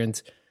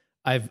experience,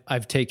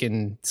 I've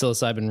taken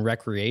psilocybin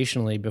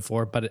recreationally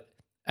before, but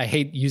I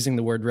hate using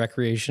the word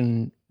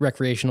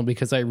recreational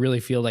because I really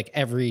feel like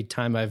every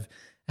time I've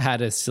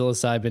had a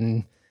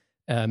psilocybin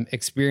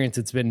experience,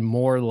 it's been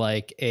more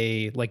like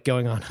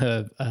going on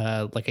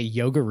a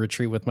yoga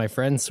retreat with my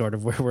friends, sort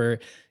of, where we're,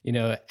 you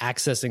know,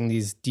 accessing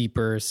these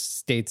deeper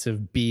states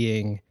of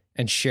being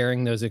and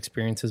sharing those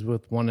experiences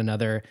with one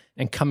another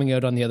and coming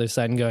out on the other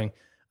side and going,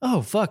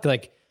 oh fuck,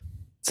 like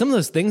some of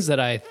those things that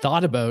I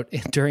thought about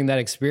during that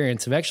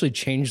experience have actually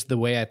changed the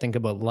way I think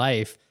about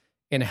life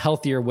in a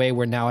healthier way,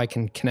 where now I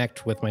can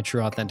connect with my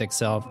true authentic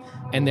self,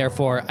 and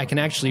therefore I can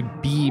actually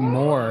be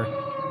more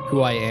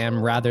who I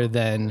am rather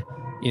than,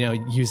 you know,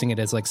 using it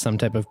as like some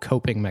type of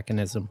coping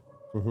mechanism.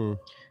 Mm-hmm.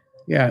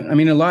 Yeah, I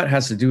mean, a lot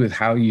has to do with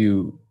how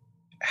you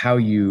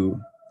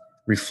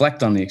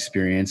reflect on the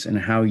experience and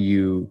how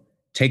you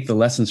take the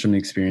lessons from the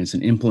experience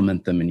and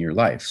implement them in your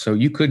life. So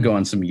you could go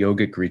on some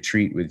yogic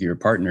retreat with your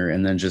partner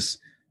and then just,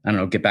 I don't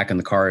know, get back in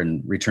the car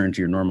and return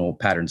to your normal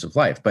patterns of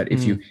life. But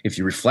if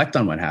you reflect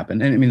on what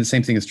happened, and I mean, the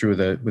same thing is true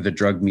with a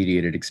drug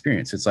mediated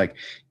experience. It's like,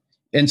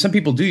 and some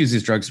people do use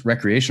these drugs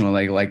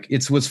recreationally, like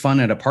it was fun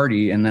at a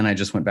party and then I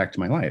just went back to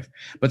my life.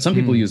 But some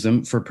people use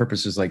them for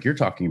purposes like you're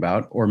talking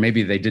about, or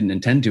maybe they didn't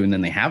intend to and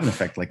then they have an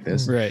effect like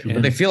this. Right.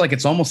 But they feel like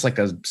it's almost like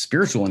a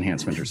spiritual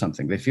enhancement or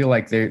something. They feel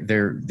like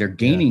they're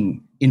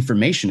gaining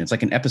information. It's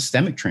like an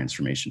epistemic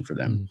transformation for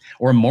them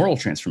or a moral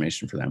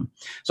transformation for them.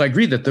 So I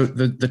agree that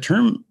the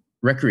term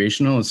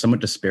recreational is somewhat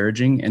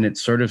disparaging, and it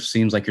sort of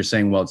seems like you're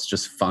saying, well, it's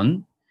just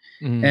fun.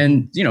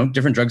 And, you know,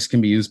 different drugs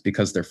can be used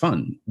because they're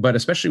fun, but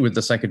especially with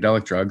the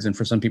psychedelic drugs, and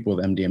for some people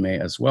with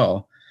MDMA as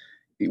well,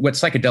 what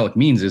psychedelic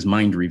means is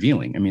mind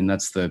revealing. I mean,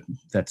 that's the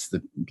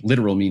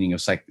literal meaning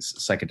of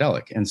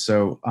psychedelic. And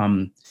so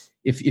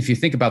if you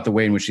think about the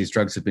way in which these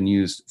drugs have been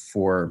used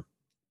for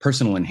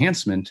personal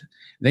enhancement,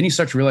 then you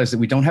start to realize that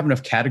we don't have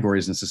enough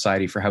categories in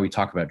society for how we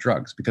talk about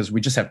drugs, because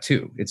we just have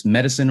two. It's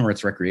medicine or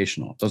it's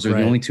recreational. Those are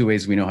the only two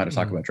ways we know how to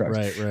talk about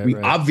drugs. We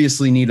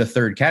obviously need a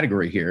third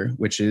category here,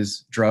 which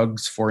is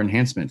drugs for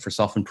enhancement, for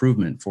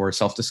self-improvement, for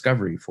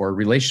self-discovery, for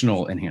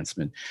relational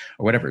enhancement,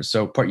 or whatever.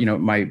 So,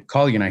 my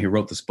colleague and I, who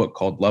wrote this book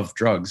called Love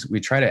Drugs,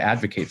 we try to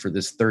advocate for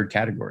this third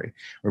category,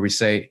 where we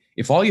say,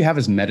 if all you have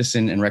is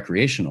medicine and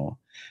recreational,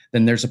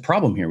 then there's a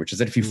problem here, which is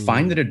that if you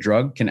find that a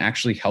drug can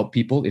actually help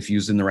people, if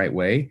used in the right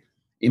way,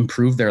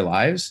 improve their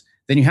lives,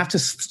 then you have to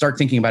start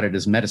thinking about it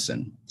as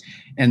medicine.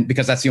 And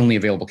because that's the only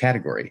available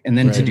category. And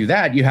then to do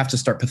that, you have to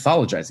start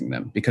pathologizing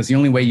them, because the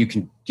only way you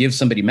can give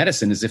somebody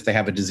medicine is if they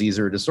have a disease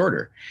or a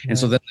disorder. And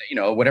so then,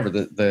 whatever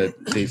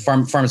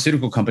the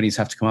pharmaceutical companies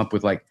have to come up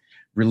with like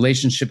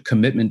relationship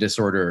commitment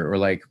disorder or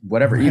like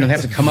whatever, they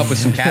have to come up with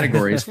some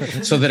categories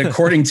so that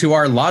according to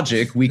our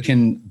logic, we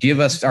can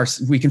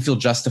feel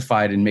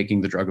justified in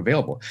making the drug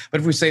available.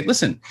 But if we say,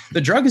 listen,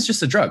 the drug is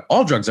just a drug,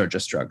 all drugs are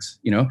just drugs,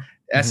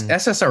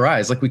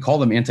 SSRIs, like we call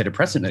them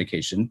antidepressant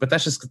medication, but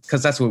that's just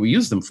because that's what we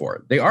use them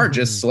for. They are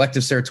just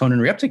selective serotonin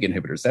reuptake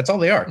inhibitors. That's all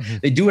they are.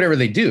 They do whatever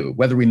they do,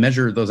 whether we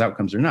measure those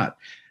outcomes or not.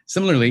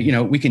 Similarly,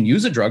 we can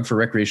use a drug for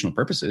recreational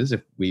purposes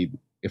if we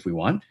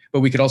want, but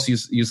we could also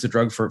use the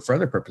drug for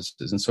other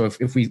purposes. And so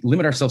if we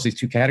limit ourselves to these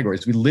two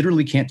categories, we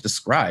literally can't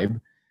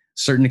describe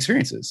certain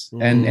experiences.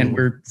 And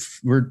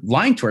we're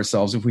lying to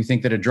ourselves if we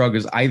think that a drug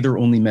is either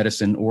only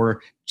medicine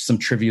or some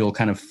trivial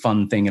kind of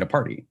fun thing at a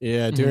party.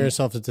 Yeah, doing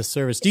yourself a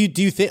disservice. Do you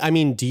think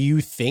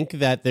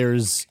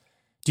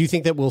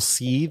that we'll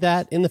see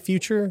that in the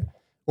future?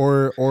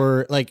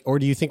 Or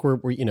do you think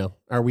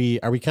are we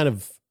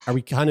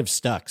kind of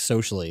stuck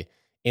socially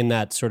in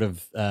that sort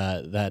of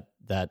that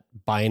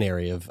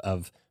binary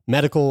of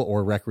medical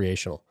or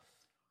recreational?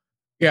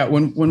 Yeah,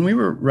 when we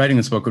were writing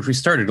this book, which we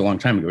started a long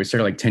time ago, we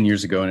started like 10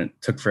 years ago, and it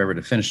took forever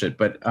to finish it.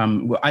 But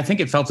I think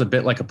it felt a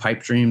bit like a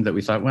pipe dream that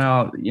we thought,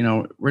 well,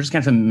 we're just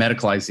going to have to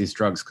medicalize these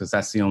drugs because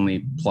that's the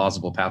only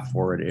plausible path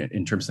forward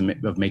in terms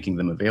of making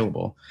them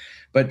available.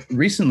 But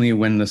recently,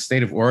 when the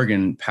state of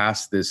Oregon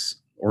passed this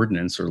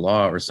ordinance or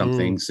law or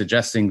something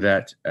suggesting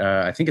that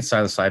I think it's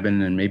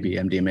psilocybin and maybe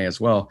MDMA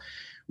as well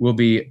will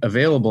be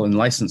available in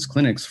licensed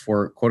clinics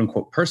for quote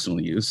unquote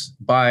personal use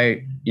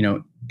by,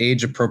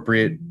 age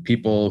appropriate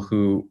people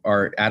who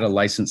are at a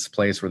licensed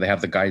place where they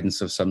have the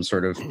guidance of some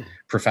sort of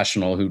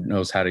professional who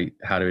knows how to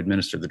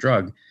administer the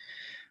drug.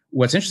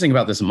 What's interesting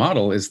about this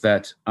model is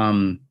that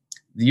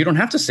you don't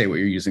have to say what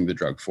you're using the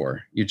drug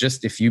for.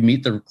 If you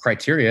meet the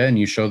criteria and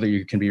you show that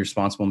you can be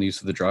responsible in the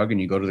use of the drug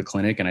and you go to the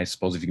clinic, and I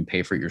suppose if you can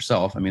pay for it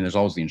yourself, there's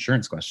always the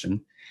insurance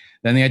question,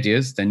 then the idea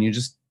is then you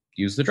just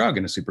use the drug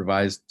in a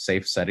supervised,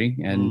 safe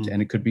setting, and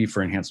it could be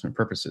for enhancement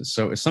purposes.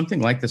 So if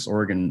something like this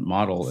Oregon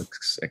model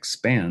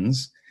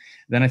expands,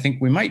 then I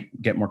think we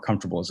might get more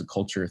comfortable as a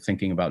culture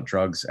thinking about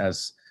drugs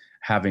as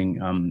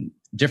having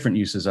different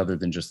uses other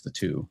than just the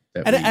two.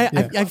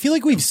 I feel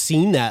like we've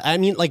seen that.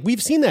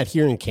 We've seen that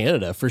here in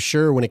Canada for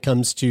sure when it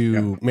comes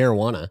to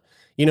marijuana.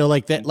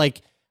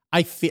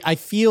 I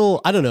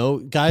feel I don't know,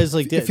 guys.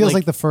 Like it feels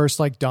like the first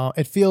like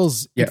it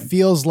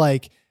feels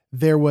like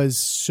there was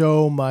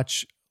so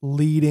much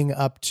leading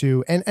up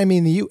to, and I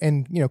mean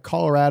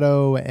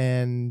Colorado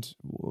and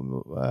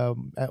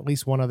at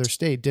least one other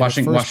state did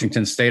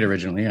Washington State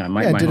originally,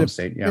 my home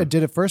state,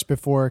 did it first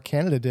before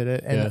Canada did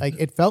it, and like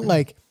it felt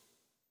like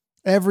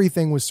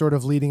everything was sort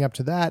of leading up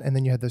to that, and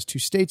then you had those two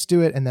states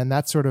do it, and then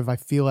that sort of I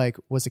feel like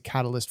was a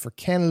catalyst for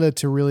Canada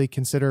to really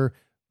consider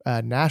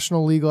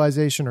national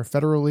legalization or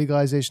federal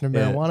legalization of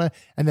marijuana,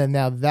 and then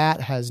now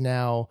that has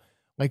now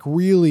like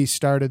really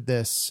started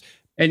this.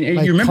 And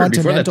you remember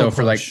before that, though,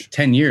 for like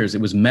 10 years,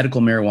 it was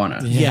medical marijuana.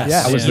 Yes.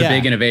 That was the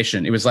big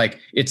innovation. It was like,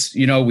 it's,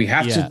 we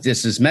have to,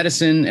 this is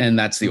medicine. And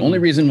that's the only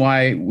reason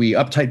why we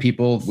uptight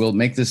people will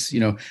make this,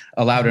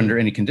 allowed under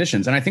any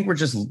conditions. And I think we're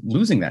just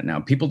losing that now.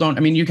 People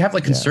don't, you have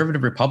like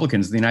conservative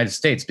Republicans in the United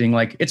States being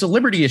like, it's a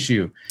liberty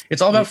issue.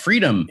 It's all about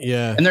freedom.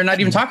 Yeah. And they're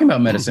not even talking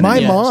about medicine. My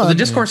mom, so the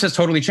discourse has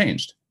totally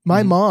changed.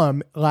 My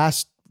mom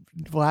last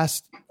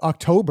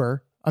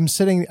October, I'm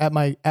sitting at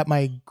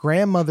my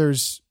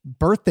grandmother's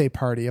birthday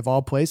party of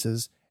all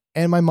places,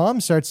 and my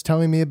mom starts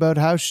telling me about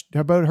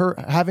about her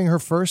having her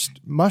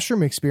first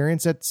mushroom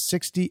experience at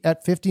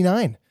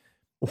 59.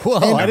 Whoa!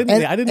 I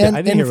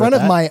didn't in front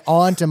of my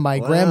aunt and my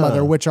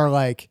grandmother, which are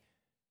like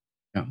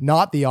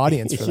not the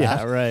audience for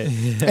that, right?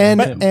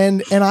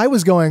 And I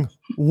was going,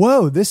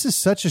 whoa! This is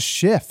such a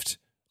shift.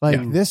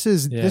 Like this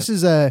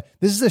is a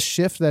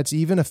shift that's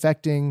even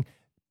affecting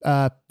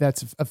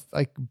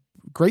like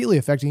greatly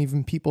affecting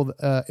even people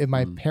in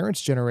my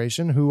parents'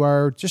 generation who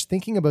are just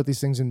thinking about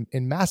these things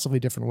in massively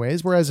different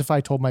ways. Whereas if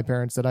I told my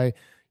parents that I,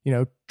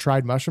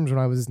 tried mushrooms when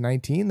I was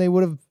 19, they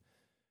would have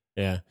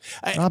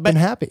not been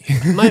happy.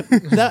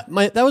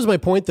 that was my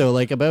point though,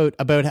 like about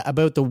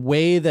the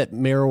way that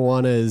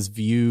marijuana is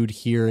viewed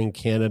here in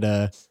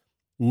Canada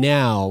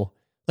now.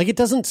 Like it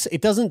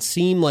doesn't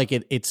seem like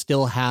it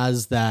still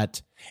has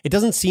that. It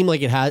doesn't seem like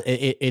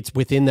it's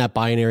within that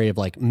binary of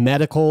like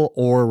medical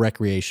or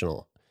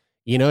recreational.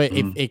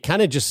 It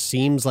kind of just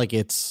seems like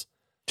it's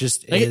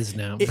just like is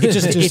now. It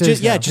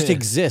just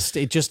exists.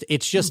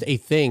 It's just a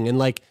thing. And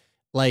like,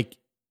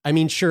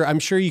 I'm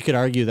sure you could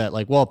argue that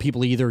like, well,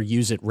 people either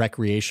use it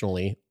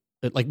recreationally,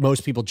 like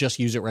most people just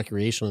use it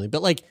recreationally.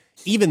 But like,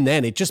 even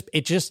then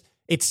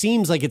it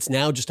seems like it's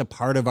now just a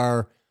part of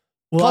our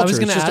culture. I was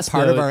going to ask, just a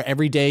part of our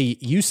everyday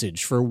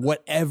usage for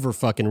whatever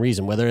fucking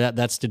reason, whether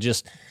that's to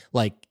just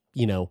like,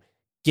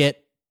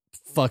 get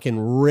fucking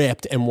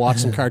ripped and watch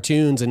some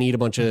cartoons and eat a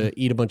bunch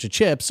of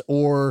chips,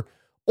 or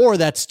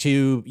that's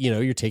to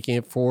you're taking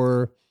it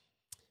for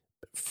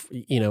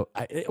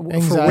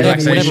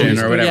relaxation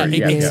or whatever.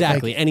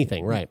 Exactly,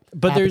 anything, right?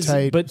 But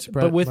appetite, but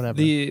with whatever.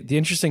 the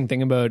interesting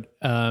thing about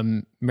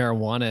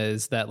marijuana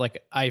is that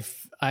like I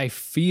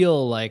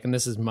feel like, and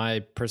this is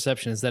my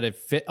perception, is that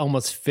it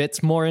almost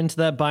fits more into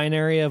that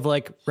binary of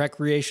like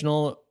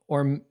recreational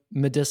or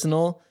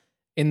medicinal,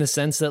 in the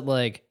sense that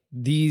like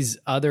these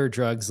other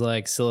drugs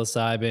like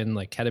psilocybin,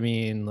 like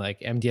ketamine, like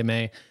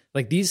MDMA,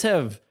 like these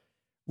have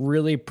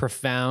really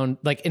profound,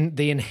 like in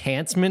the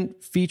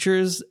enhancement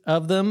features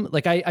of them.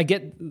 Like I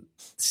get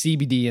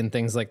CBD and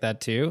things like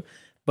that too,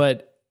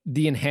 but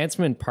the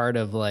enhancement part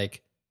of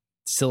like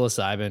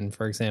psilocybin,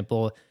 for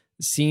example,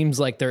 seems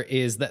like there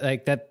is that,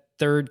 like that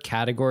third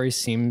category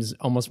seems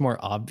almost more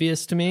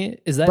obvious to me.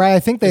 Is that Brian? I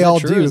think they all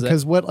do,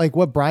 because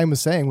what Brian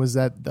was saying was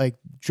that like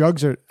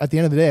drugs are, at the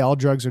end of the day, all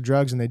drugs are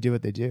drugs, and they do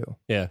what they do.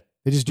 Yeah,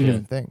 they just do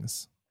different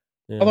things.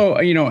 Yeah.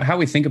 Although, how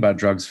we think about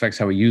drugs affects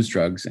how we use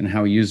drugs, and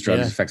how we use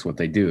drugs affects what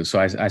they do. So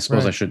I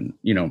suppose I shouldn't,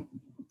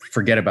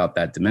 forget about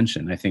that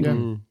dimension. I think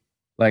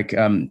like,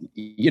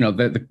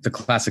 the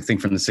classic thing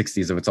from the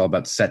 60s of it's all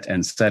about set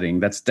and setting.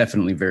 That's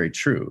definitely very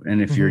true.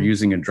 And if you're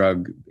using a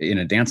drug in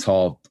a dance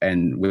hall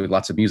and with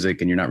lots of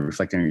music and you're not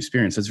reflecting on your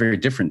experience, that's very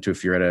different to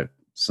if you're at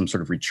some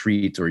sort of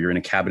retreat, or you're in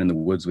a cabin in the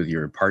woods with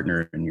your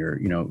partner and you're,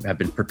 have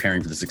been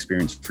preparing for this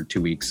experience for 2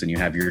 weeks and you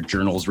have your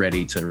journals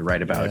ready to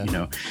write about,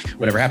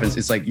 whatever happens.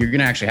 It's like, you're going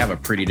to actually have a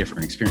pretty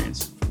different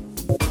experience.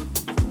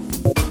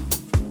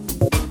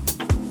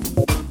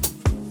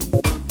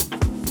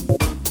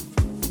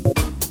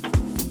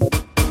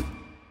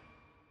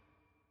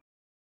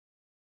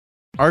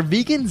 Are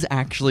vegans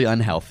actually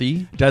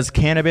unhealthy? Does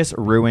cannabis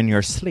ruin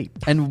your sleep?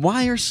 And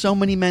why are so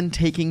many men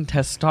taking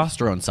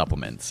testosterone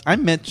supplements?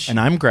 I'm Mitch. And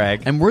I'm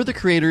Greg. And we're the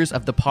creators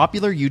of the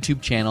popular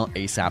YouTube channel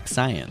ASAP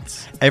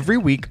Science. Every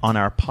week on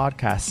our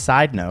podcast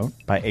Side Note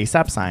by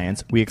ASAP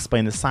Science, we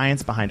explain the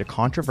science behind a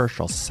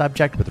controversial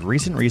subject with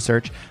recent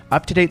research,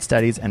 up-to-date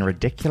studies, and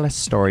ridiculous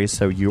stories,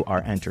 so you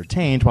are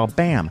entertained while,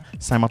 bam,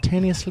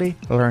 simultaneously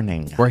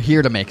learning. We're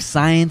here to make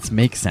science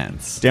make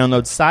sense.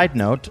 Download Side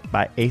Note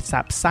by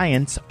ASAP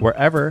Science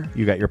wherever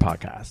you get your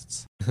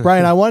podcasts.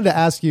 Brian, I wanted to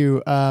ask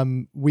you,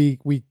 we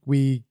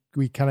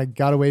kind of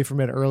got away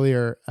from it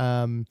earlier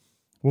when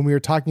we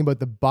were talking about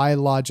the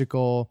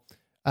biological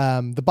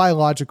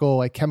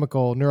like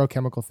chemical,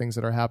 neurochemical things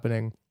that are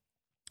happening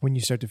when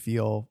you start to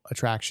feel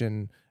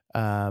attraction,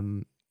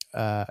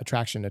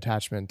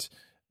 attachment,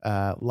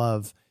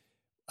 love.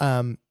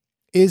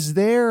 Is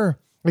there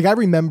like I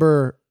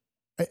remember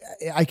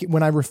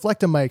when I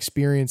reflect on my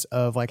experience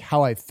of like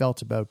how I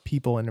felt about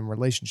people and in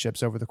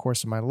relationships over the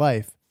course of my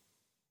life,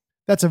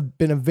 that's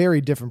been a very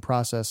different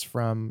process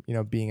from, you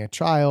know, being a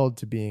child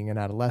to being an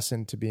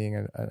adolescent to being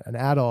an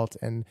adult.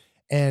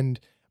 And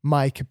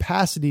my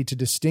capacity to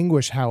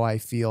distinguish how I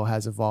feel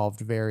has evolved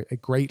very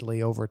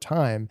greatly over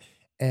time.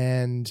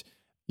 And,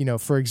 you know,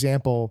 for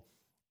example,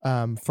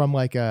 from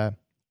an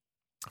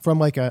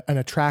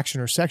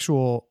attraction or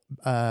sexual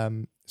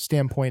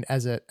standpoint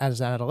as an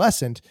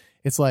adolescent,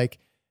 it's like,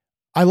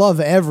 I love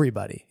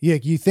everybody.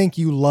 You think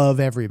you love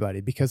everybody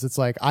because it's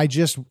like, I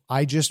just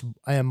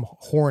am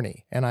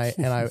horny and I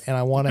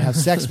want to have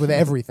sex with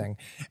everything.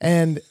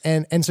 And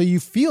so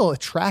you feel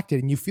attracted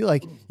and you feel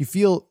like you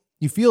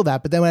feel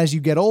that. But then as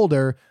you get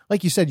older,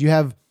 like you said,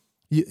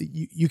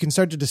 you can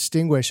start to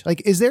distinguish,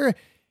 like, is there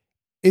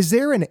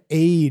an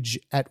age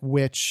at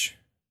which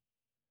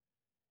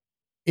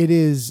it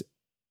is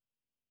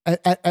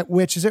at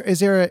which is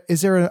there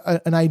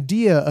an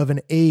idea of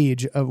an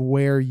age of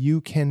where you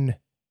can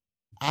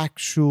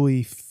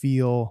actually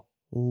feel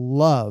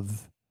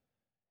love,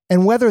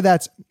 and whether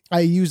that's, I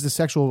use the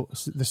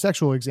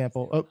sexual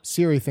example. Oh,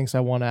 Siri thinks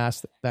I want to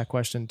ask that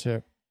question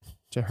to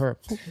her.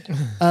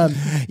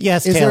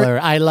 Yes, Taylor,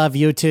 I love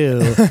you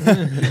too.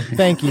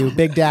 Thank you,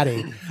 Big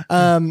Daddy.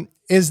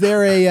 Is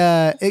there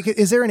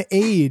an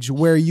age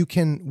where you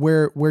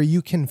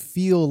can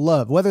feel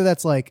love, whether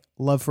that's like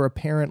love for a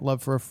parent,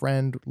 love for a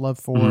friend, love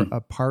for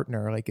a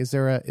partner? Like, is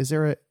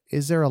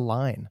there a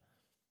line?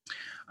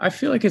 I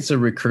feel like it's a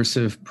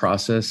recursive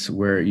process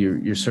where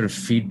you're sort of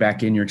feed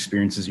back in your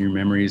experiences, your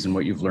memories, and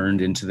what you've learned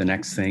into the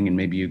next thing. And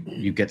maybe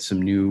you get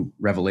some new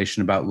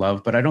revelation about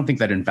love, but I don't think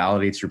that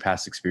invalidates your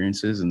past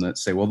experiences. And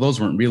let's say, well, those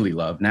weren't really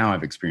love. Now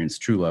I've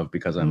experienced true love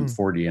because I'm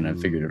 40 and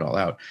I've figured it all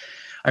out.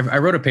 I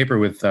wrote a paper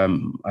with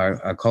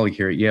a colleague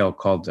here at Yale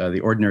called The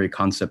Ordinary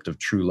Concept of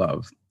True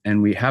Love.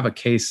 And we have a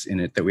case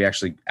in it that we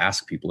actually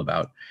ask people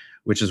about,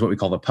 which is what we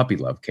call the puppy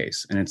love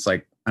case. And it's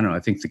like, I don't know,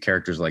 I think the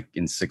character's like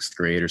in 6th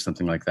grade or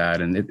something like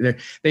that. And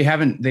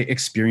they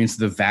experienced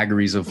the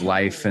vagaries of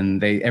life,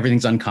 and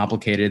everything's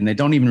uncomplicated, and they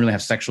don't even really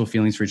have sexual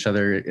feelings for each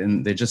other.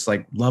 And they just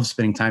like love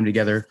spending time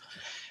together.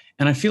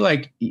 And I feel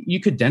like you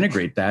could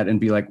denigrate that and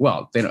be like,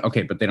 well,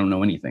 but they don't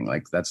know anything.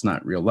 Like, that's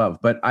not real love.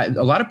 But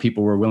a lot of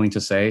people were willing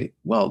to say,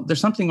 well,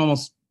 there's something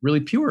almost really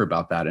pure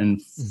about that.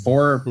 And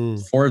for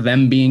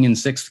them being in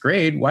 6th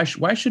grade,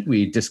 why should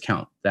we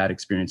discount that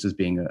experience as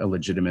being a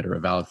legitimate or a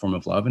valid form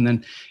of love? And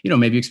then, you know,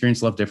 maybe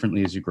experience love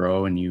differently as you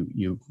grow and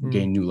you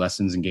gain new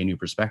lessons and gain new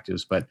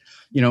perspectives. But,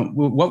 you know,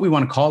 what we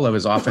want to call love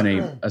is often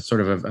a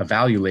sort of a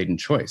value-laden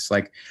choice.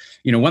 Like,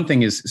 you know, one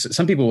thing is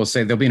some people will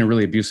say they'll be in a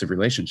really abusive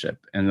relationship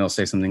and they'll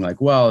say something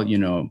like, well, you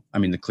know, I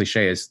mean, the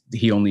cliche is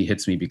he only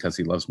hits me because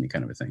he loves me,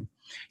 kind of a thing.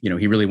 You know,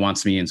 he really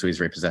wants me, and so he's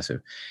very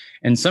possessive.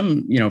 And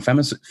some, you know,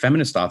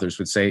 feminist authors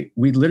would say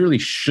we literally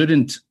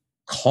shouldn't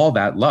call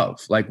that love.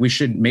 Like, we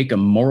should make a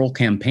moral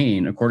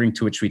campaign according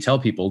to which we tell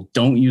people,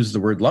 don't use the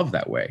word love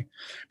that way,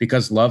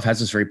 because love has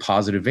this very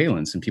positive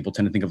valence and people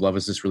tend to think of love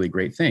as this really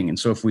great thing. And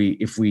so if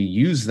we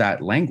use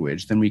that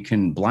language, then we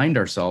can blind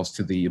ourselves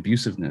to the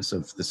abusiveness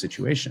of the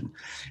situation.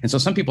 And so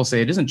some people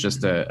say it isn't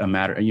just a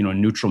matter, you know, a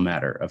neutral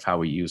matter of how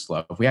we use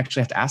love. We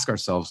actually have to ask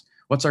ourselves,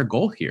 what's our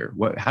goal here?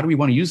 How do we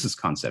want to use this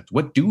concept?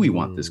 What do we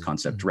want this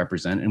concept to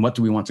represent? And what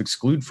do we want to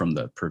exclude from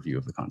the purview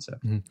of the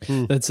concept?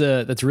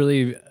 That's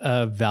really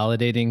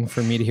validating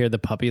for me to hear the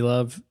puppy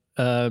love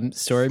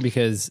story,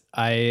 because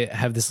I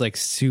have this like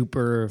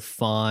super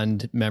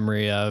fond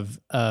memory of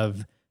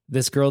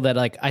this girl that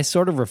like I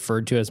sort of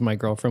referred to as my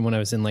girlfriend when I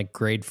was in like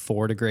grade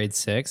 4 to grade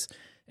 6.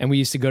 And we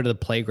used to go to the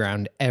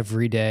playground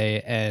every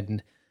day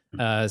and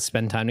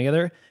spend time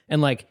together.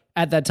 And like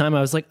at that time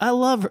I was like, I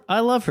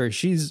love her.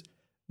 She's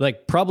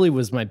like probably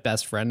was my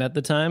best friend at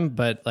the time,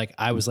 but like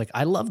I was like,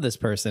 I love this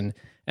person.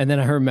 And then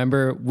I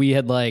remember we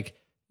had like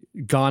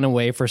gone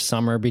away for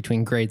summer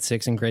between grade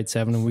 6 and grade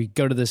 7, and we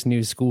go to this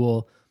new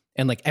school,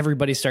 and like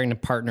everybody's starting to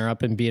partner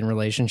up and be in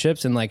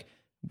relationships. And like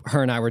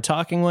her and I were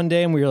talking one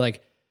day, and we were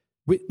like,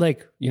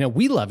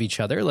 we love each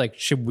other. Like,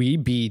 should we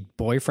be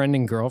boyfriend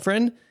and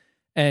girlfriend?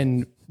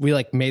 And we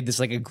like made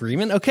this like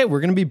agreement. Okay, we're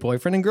going to be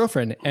boyfriend and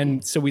girlfriend.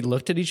 And so we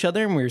looked at each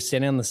other and we were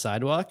standing on the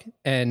sidewalk,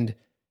 and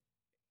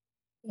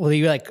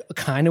we like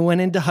kind of went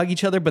in to hug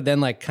each other, but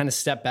then like kind of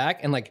stepped back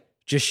and like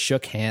just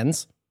shook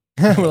hands.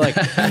 We're like,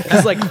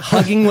 because like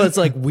hugging was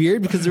like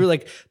weird, because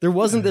there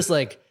wasn't this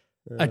like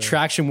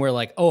attraction where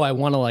like, oh, I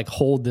want to like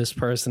hold this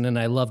person and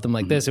I love them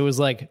like this. It was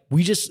like,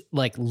 we just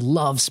like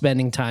love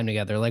spending time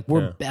together. Like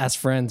we're best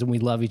friends and we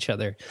love each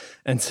other.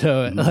 And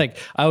so like,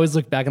 I always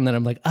look back and then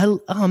I'm like,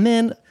 oh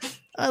man,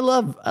 I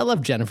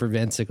love Jennifer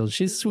Van Sickle.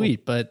 She's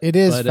sweet, but it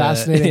is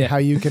fascinating how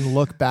you can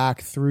look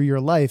back through your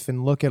life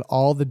and look at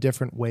all the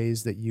different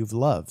ways that you've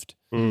loved.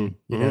 You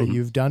know,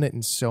 you've done it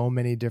in so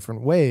many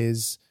different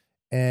ways.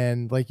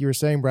 And like you were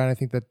saying, Brian, I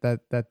think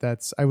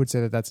that's, I would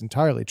say that's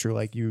entirely true.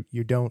 Like you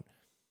don't,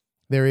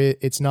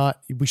 it's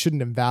not, we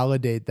shouldn't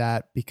invalidate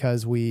that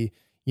because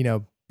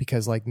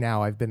because like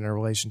now I've been in a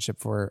relationship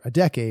for a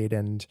decade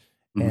and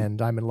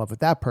I'm in love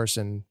with that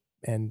person.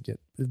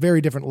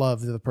 very different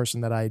love to the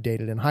person that I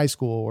dated in high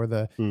school, or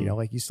the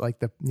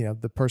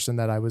the person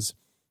that I was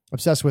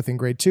obsessed with in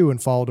grade 2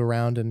 and followed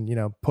around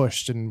and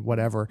pushed and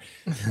whatever.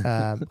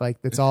 Like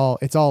it's all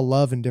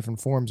love in different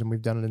forms, and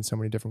we've done it in so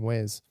many different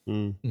ways.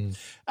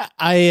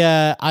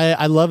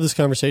 I love this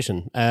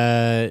conversation.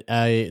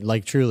 I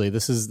like truly.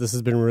 This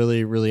has been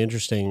really, really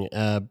interesting.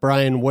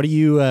 Brian, what are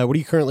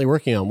you currently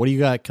working on? What do you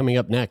got coming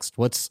up next?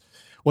 What's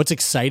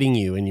exciting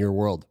you in your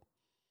world?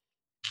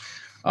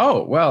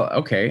 Oh, well,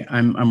 okay.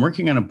 I'm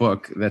working on a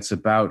book that's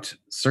about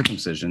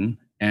circumcision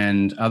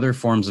and other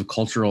forms of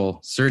cultural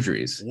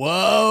surgeries.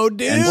 Whoa,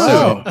 dude! And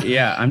so,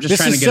 yeah, I'm just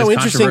trying to get as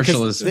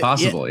controversial as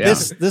possible.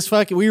 This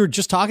fucking. We were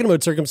just talking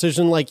about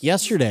circumcision like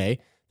yesterday.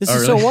 This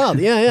is so wild.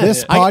 Yeah.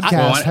 This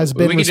podcast has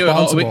been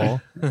responsible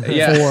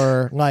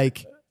for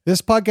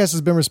this podcast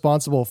has been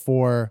responsible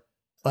for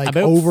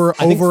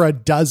over a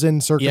dozen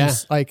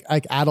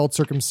adult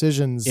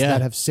circumcisions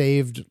that have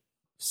saved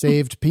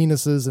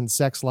penises and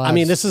sex lives. I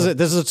mean, this is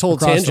a total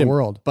tangent. The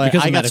world, but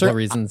because of medical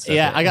reasons.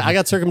 Yeah, I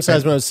got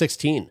circumcised when I was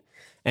 16.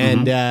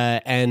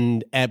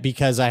 And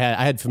because I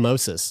had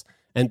phimosis,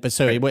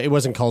 but it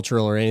wasn't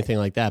cultural or anything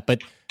like that.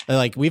 But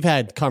we've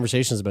had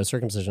conversations about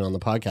circumcision on the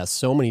podcast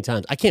so many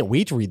times. I can't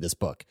wait to read this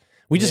book.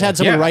 We just had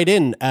someone write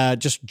in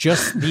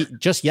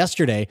just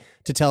yesterday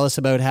to tell us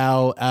about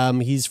how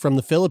he's from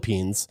the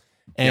Philippines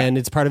and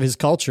it's part of his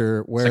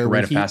culture where it's like a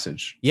rite of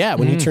passage. Yeah,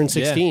 when he turned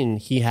 16,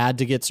 he had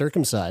to get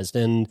circumcised,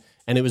 and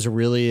it was a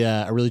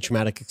really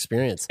traumatic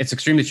experience. It's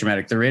extremely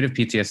traumatic. The rate of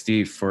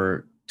PTSD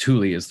for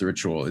Thule is the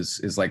ritual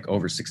is like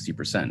over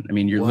 60%. I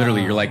mean,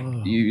 you're like,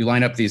 you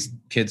line up these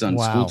kids on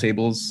school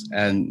tables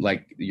and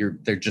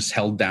they're just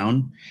held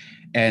down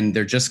and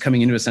they're just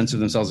coming into a sense of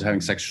themselves of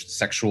having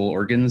sexual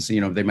organs.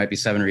 They might be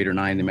 7 or 8 or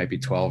 9, they might be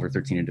 12 or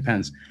 13, it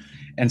depends.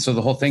 And so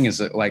the whole thing is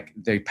that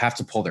they have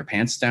to pull their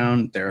pants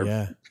down.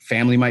 Their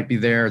family might be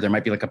there. There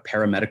might be like a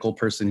paramedical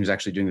person who's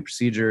actually doing the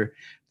procedure.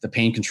 The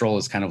pain control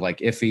is kind of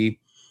iffy.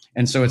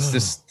 And so it's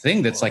this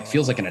thing that's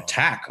feels like an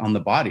attack on the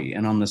body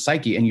and on the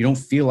psyche, and you don't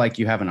feel like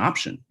you have an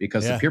option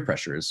because the peer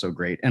pressure is so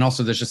great. And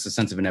also there's just a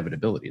sense of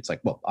inevitability. It's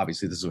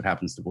obviously this is what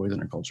happens to boys in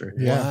our culture.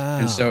 Yeah.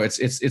 And so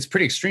it's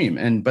pretty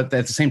extreme. But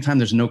at the same time,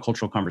 there's no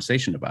cultural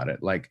conversation about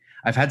it.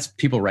 I've had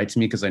people write to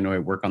me because I know I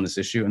work on this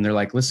issue, and they're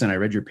like, listen, I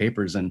read your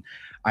papers and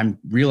I'm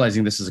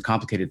realizing this is a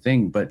complicated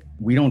thing, but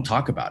we don't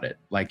talk about it.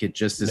 It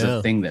just is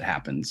a thing that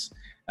happens.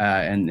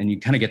 And you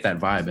kind of get that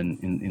vibe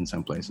in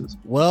some places.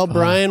 Well,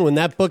 Brian, when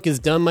that book is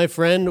done, my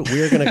friend,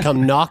 we're going to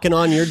come knocking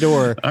on your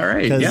door. All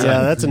right. Because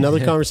that's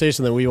another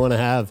conversation that we want to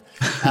have.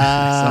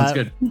 Sounds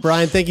good.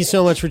 Brian, thank you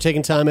so much for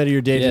taking time out of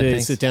your day today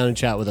to sit down and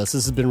chat with us.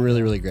 This has been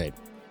really, really great.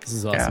 This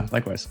is awesome. Yeah,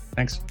 likewise.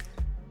 Thanks.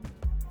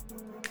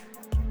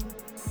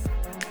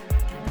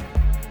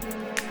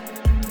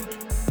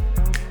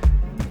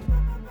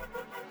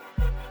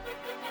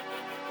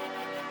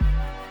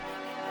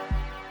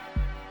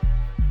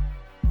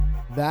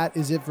 That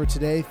is it for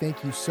today.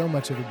 Thank you so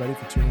much, everybody,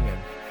 for tuning in.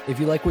 If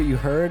you like what you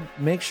heard,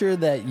 make sure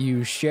that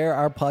you share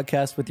our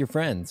podcast with your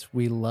friends.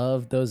 We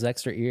love those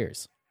extra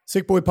ears.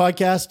 Sick Boy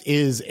Podcast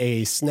is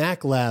a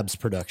Snack Labs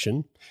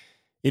production.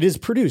 It is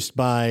produced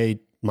by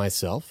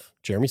myself,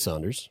 Jeremy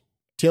Saunders,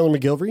 Taylor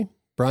McGilvery,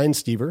 Brian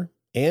Stever,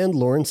 and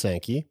Lauren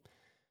Sankey.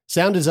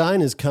 Sound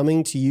design is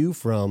coming to you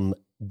from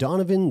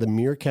Donovan the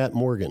Meerkat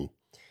Morgan.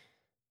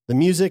 The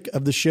music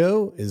of the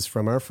show is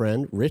from our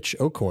friend Rich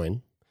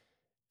O'Coin.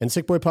 And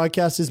Sick Boy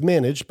Podcast is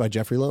managed by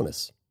Jeffrey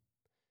Lonis.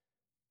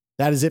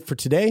 That is it for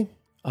today.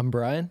 I'm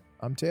Brian.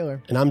 I'm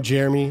Taylor. And I'm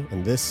Jeremy,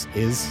 and this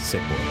is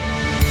Sick Boy.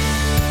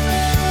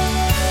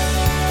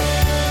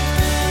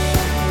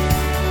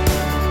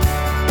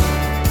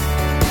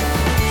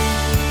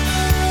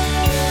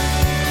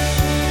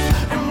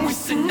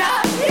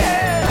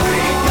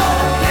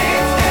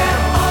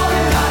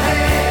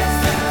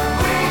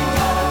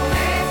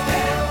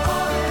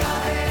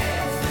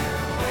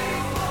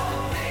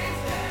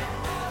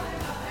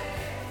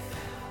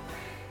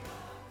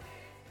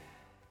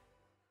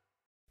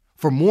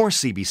 For more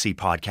CBC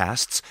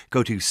podcasts,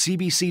 go to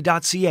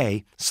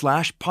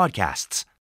cbc.ca/podcasts.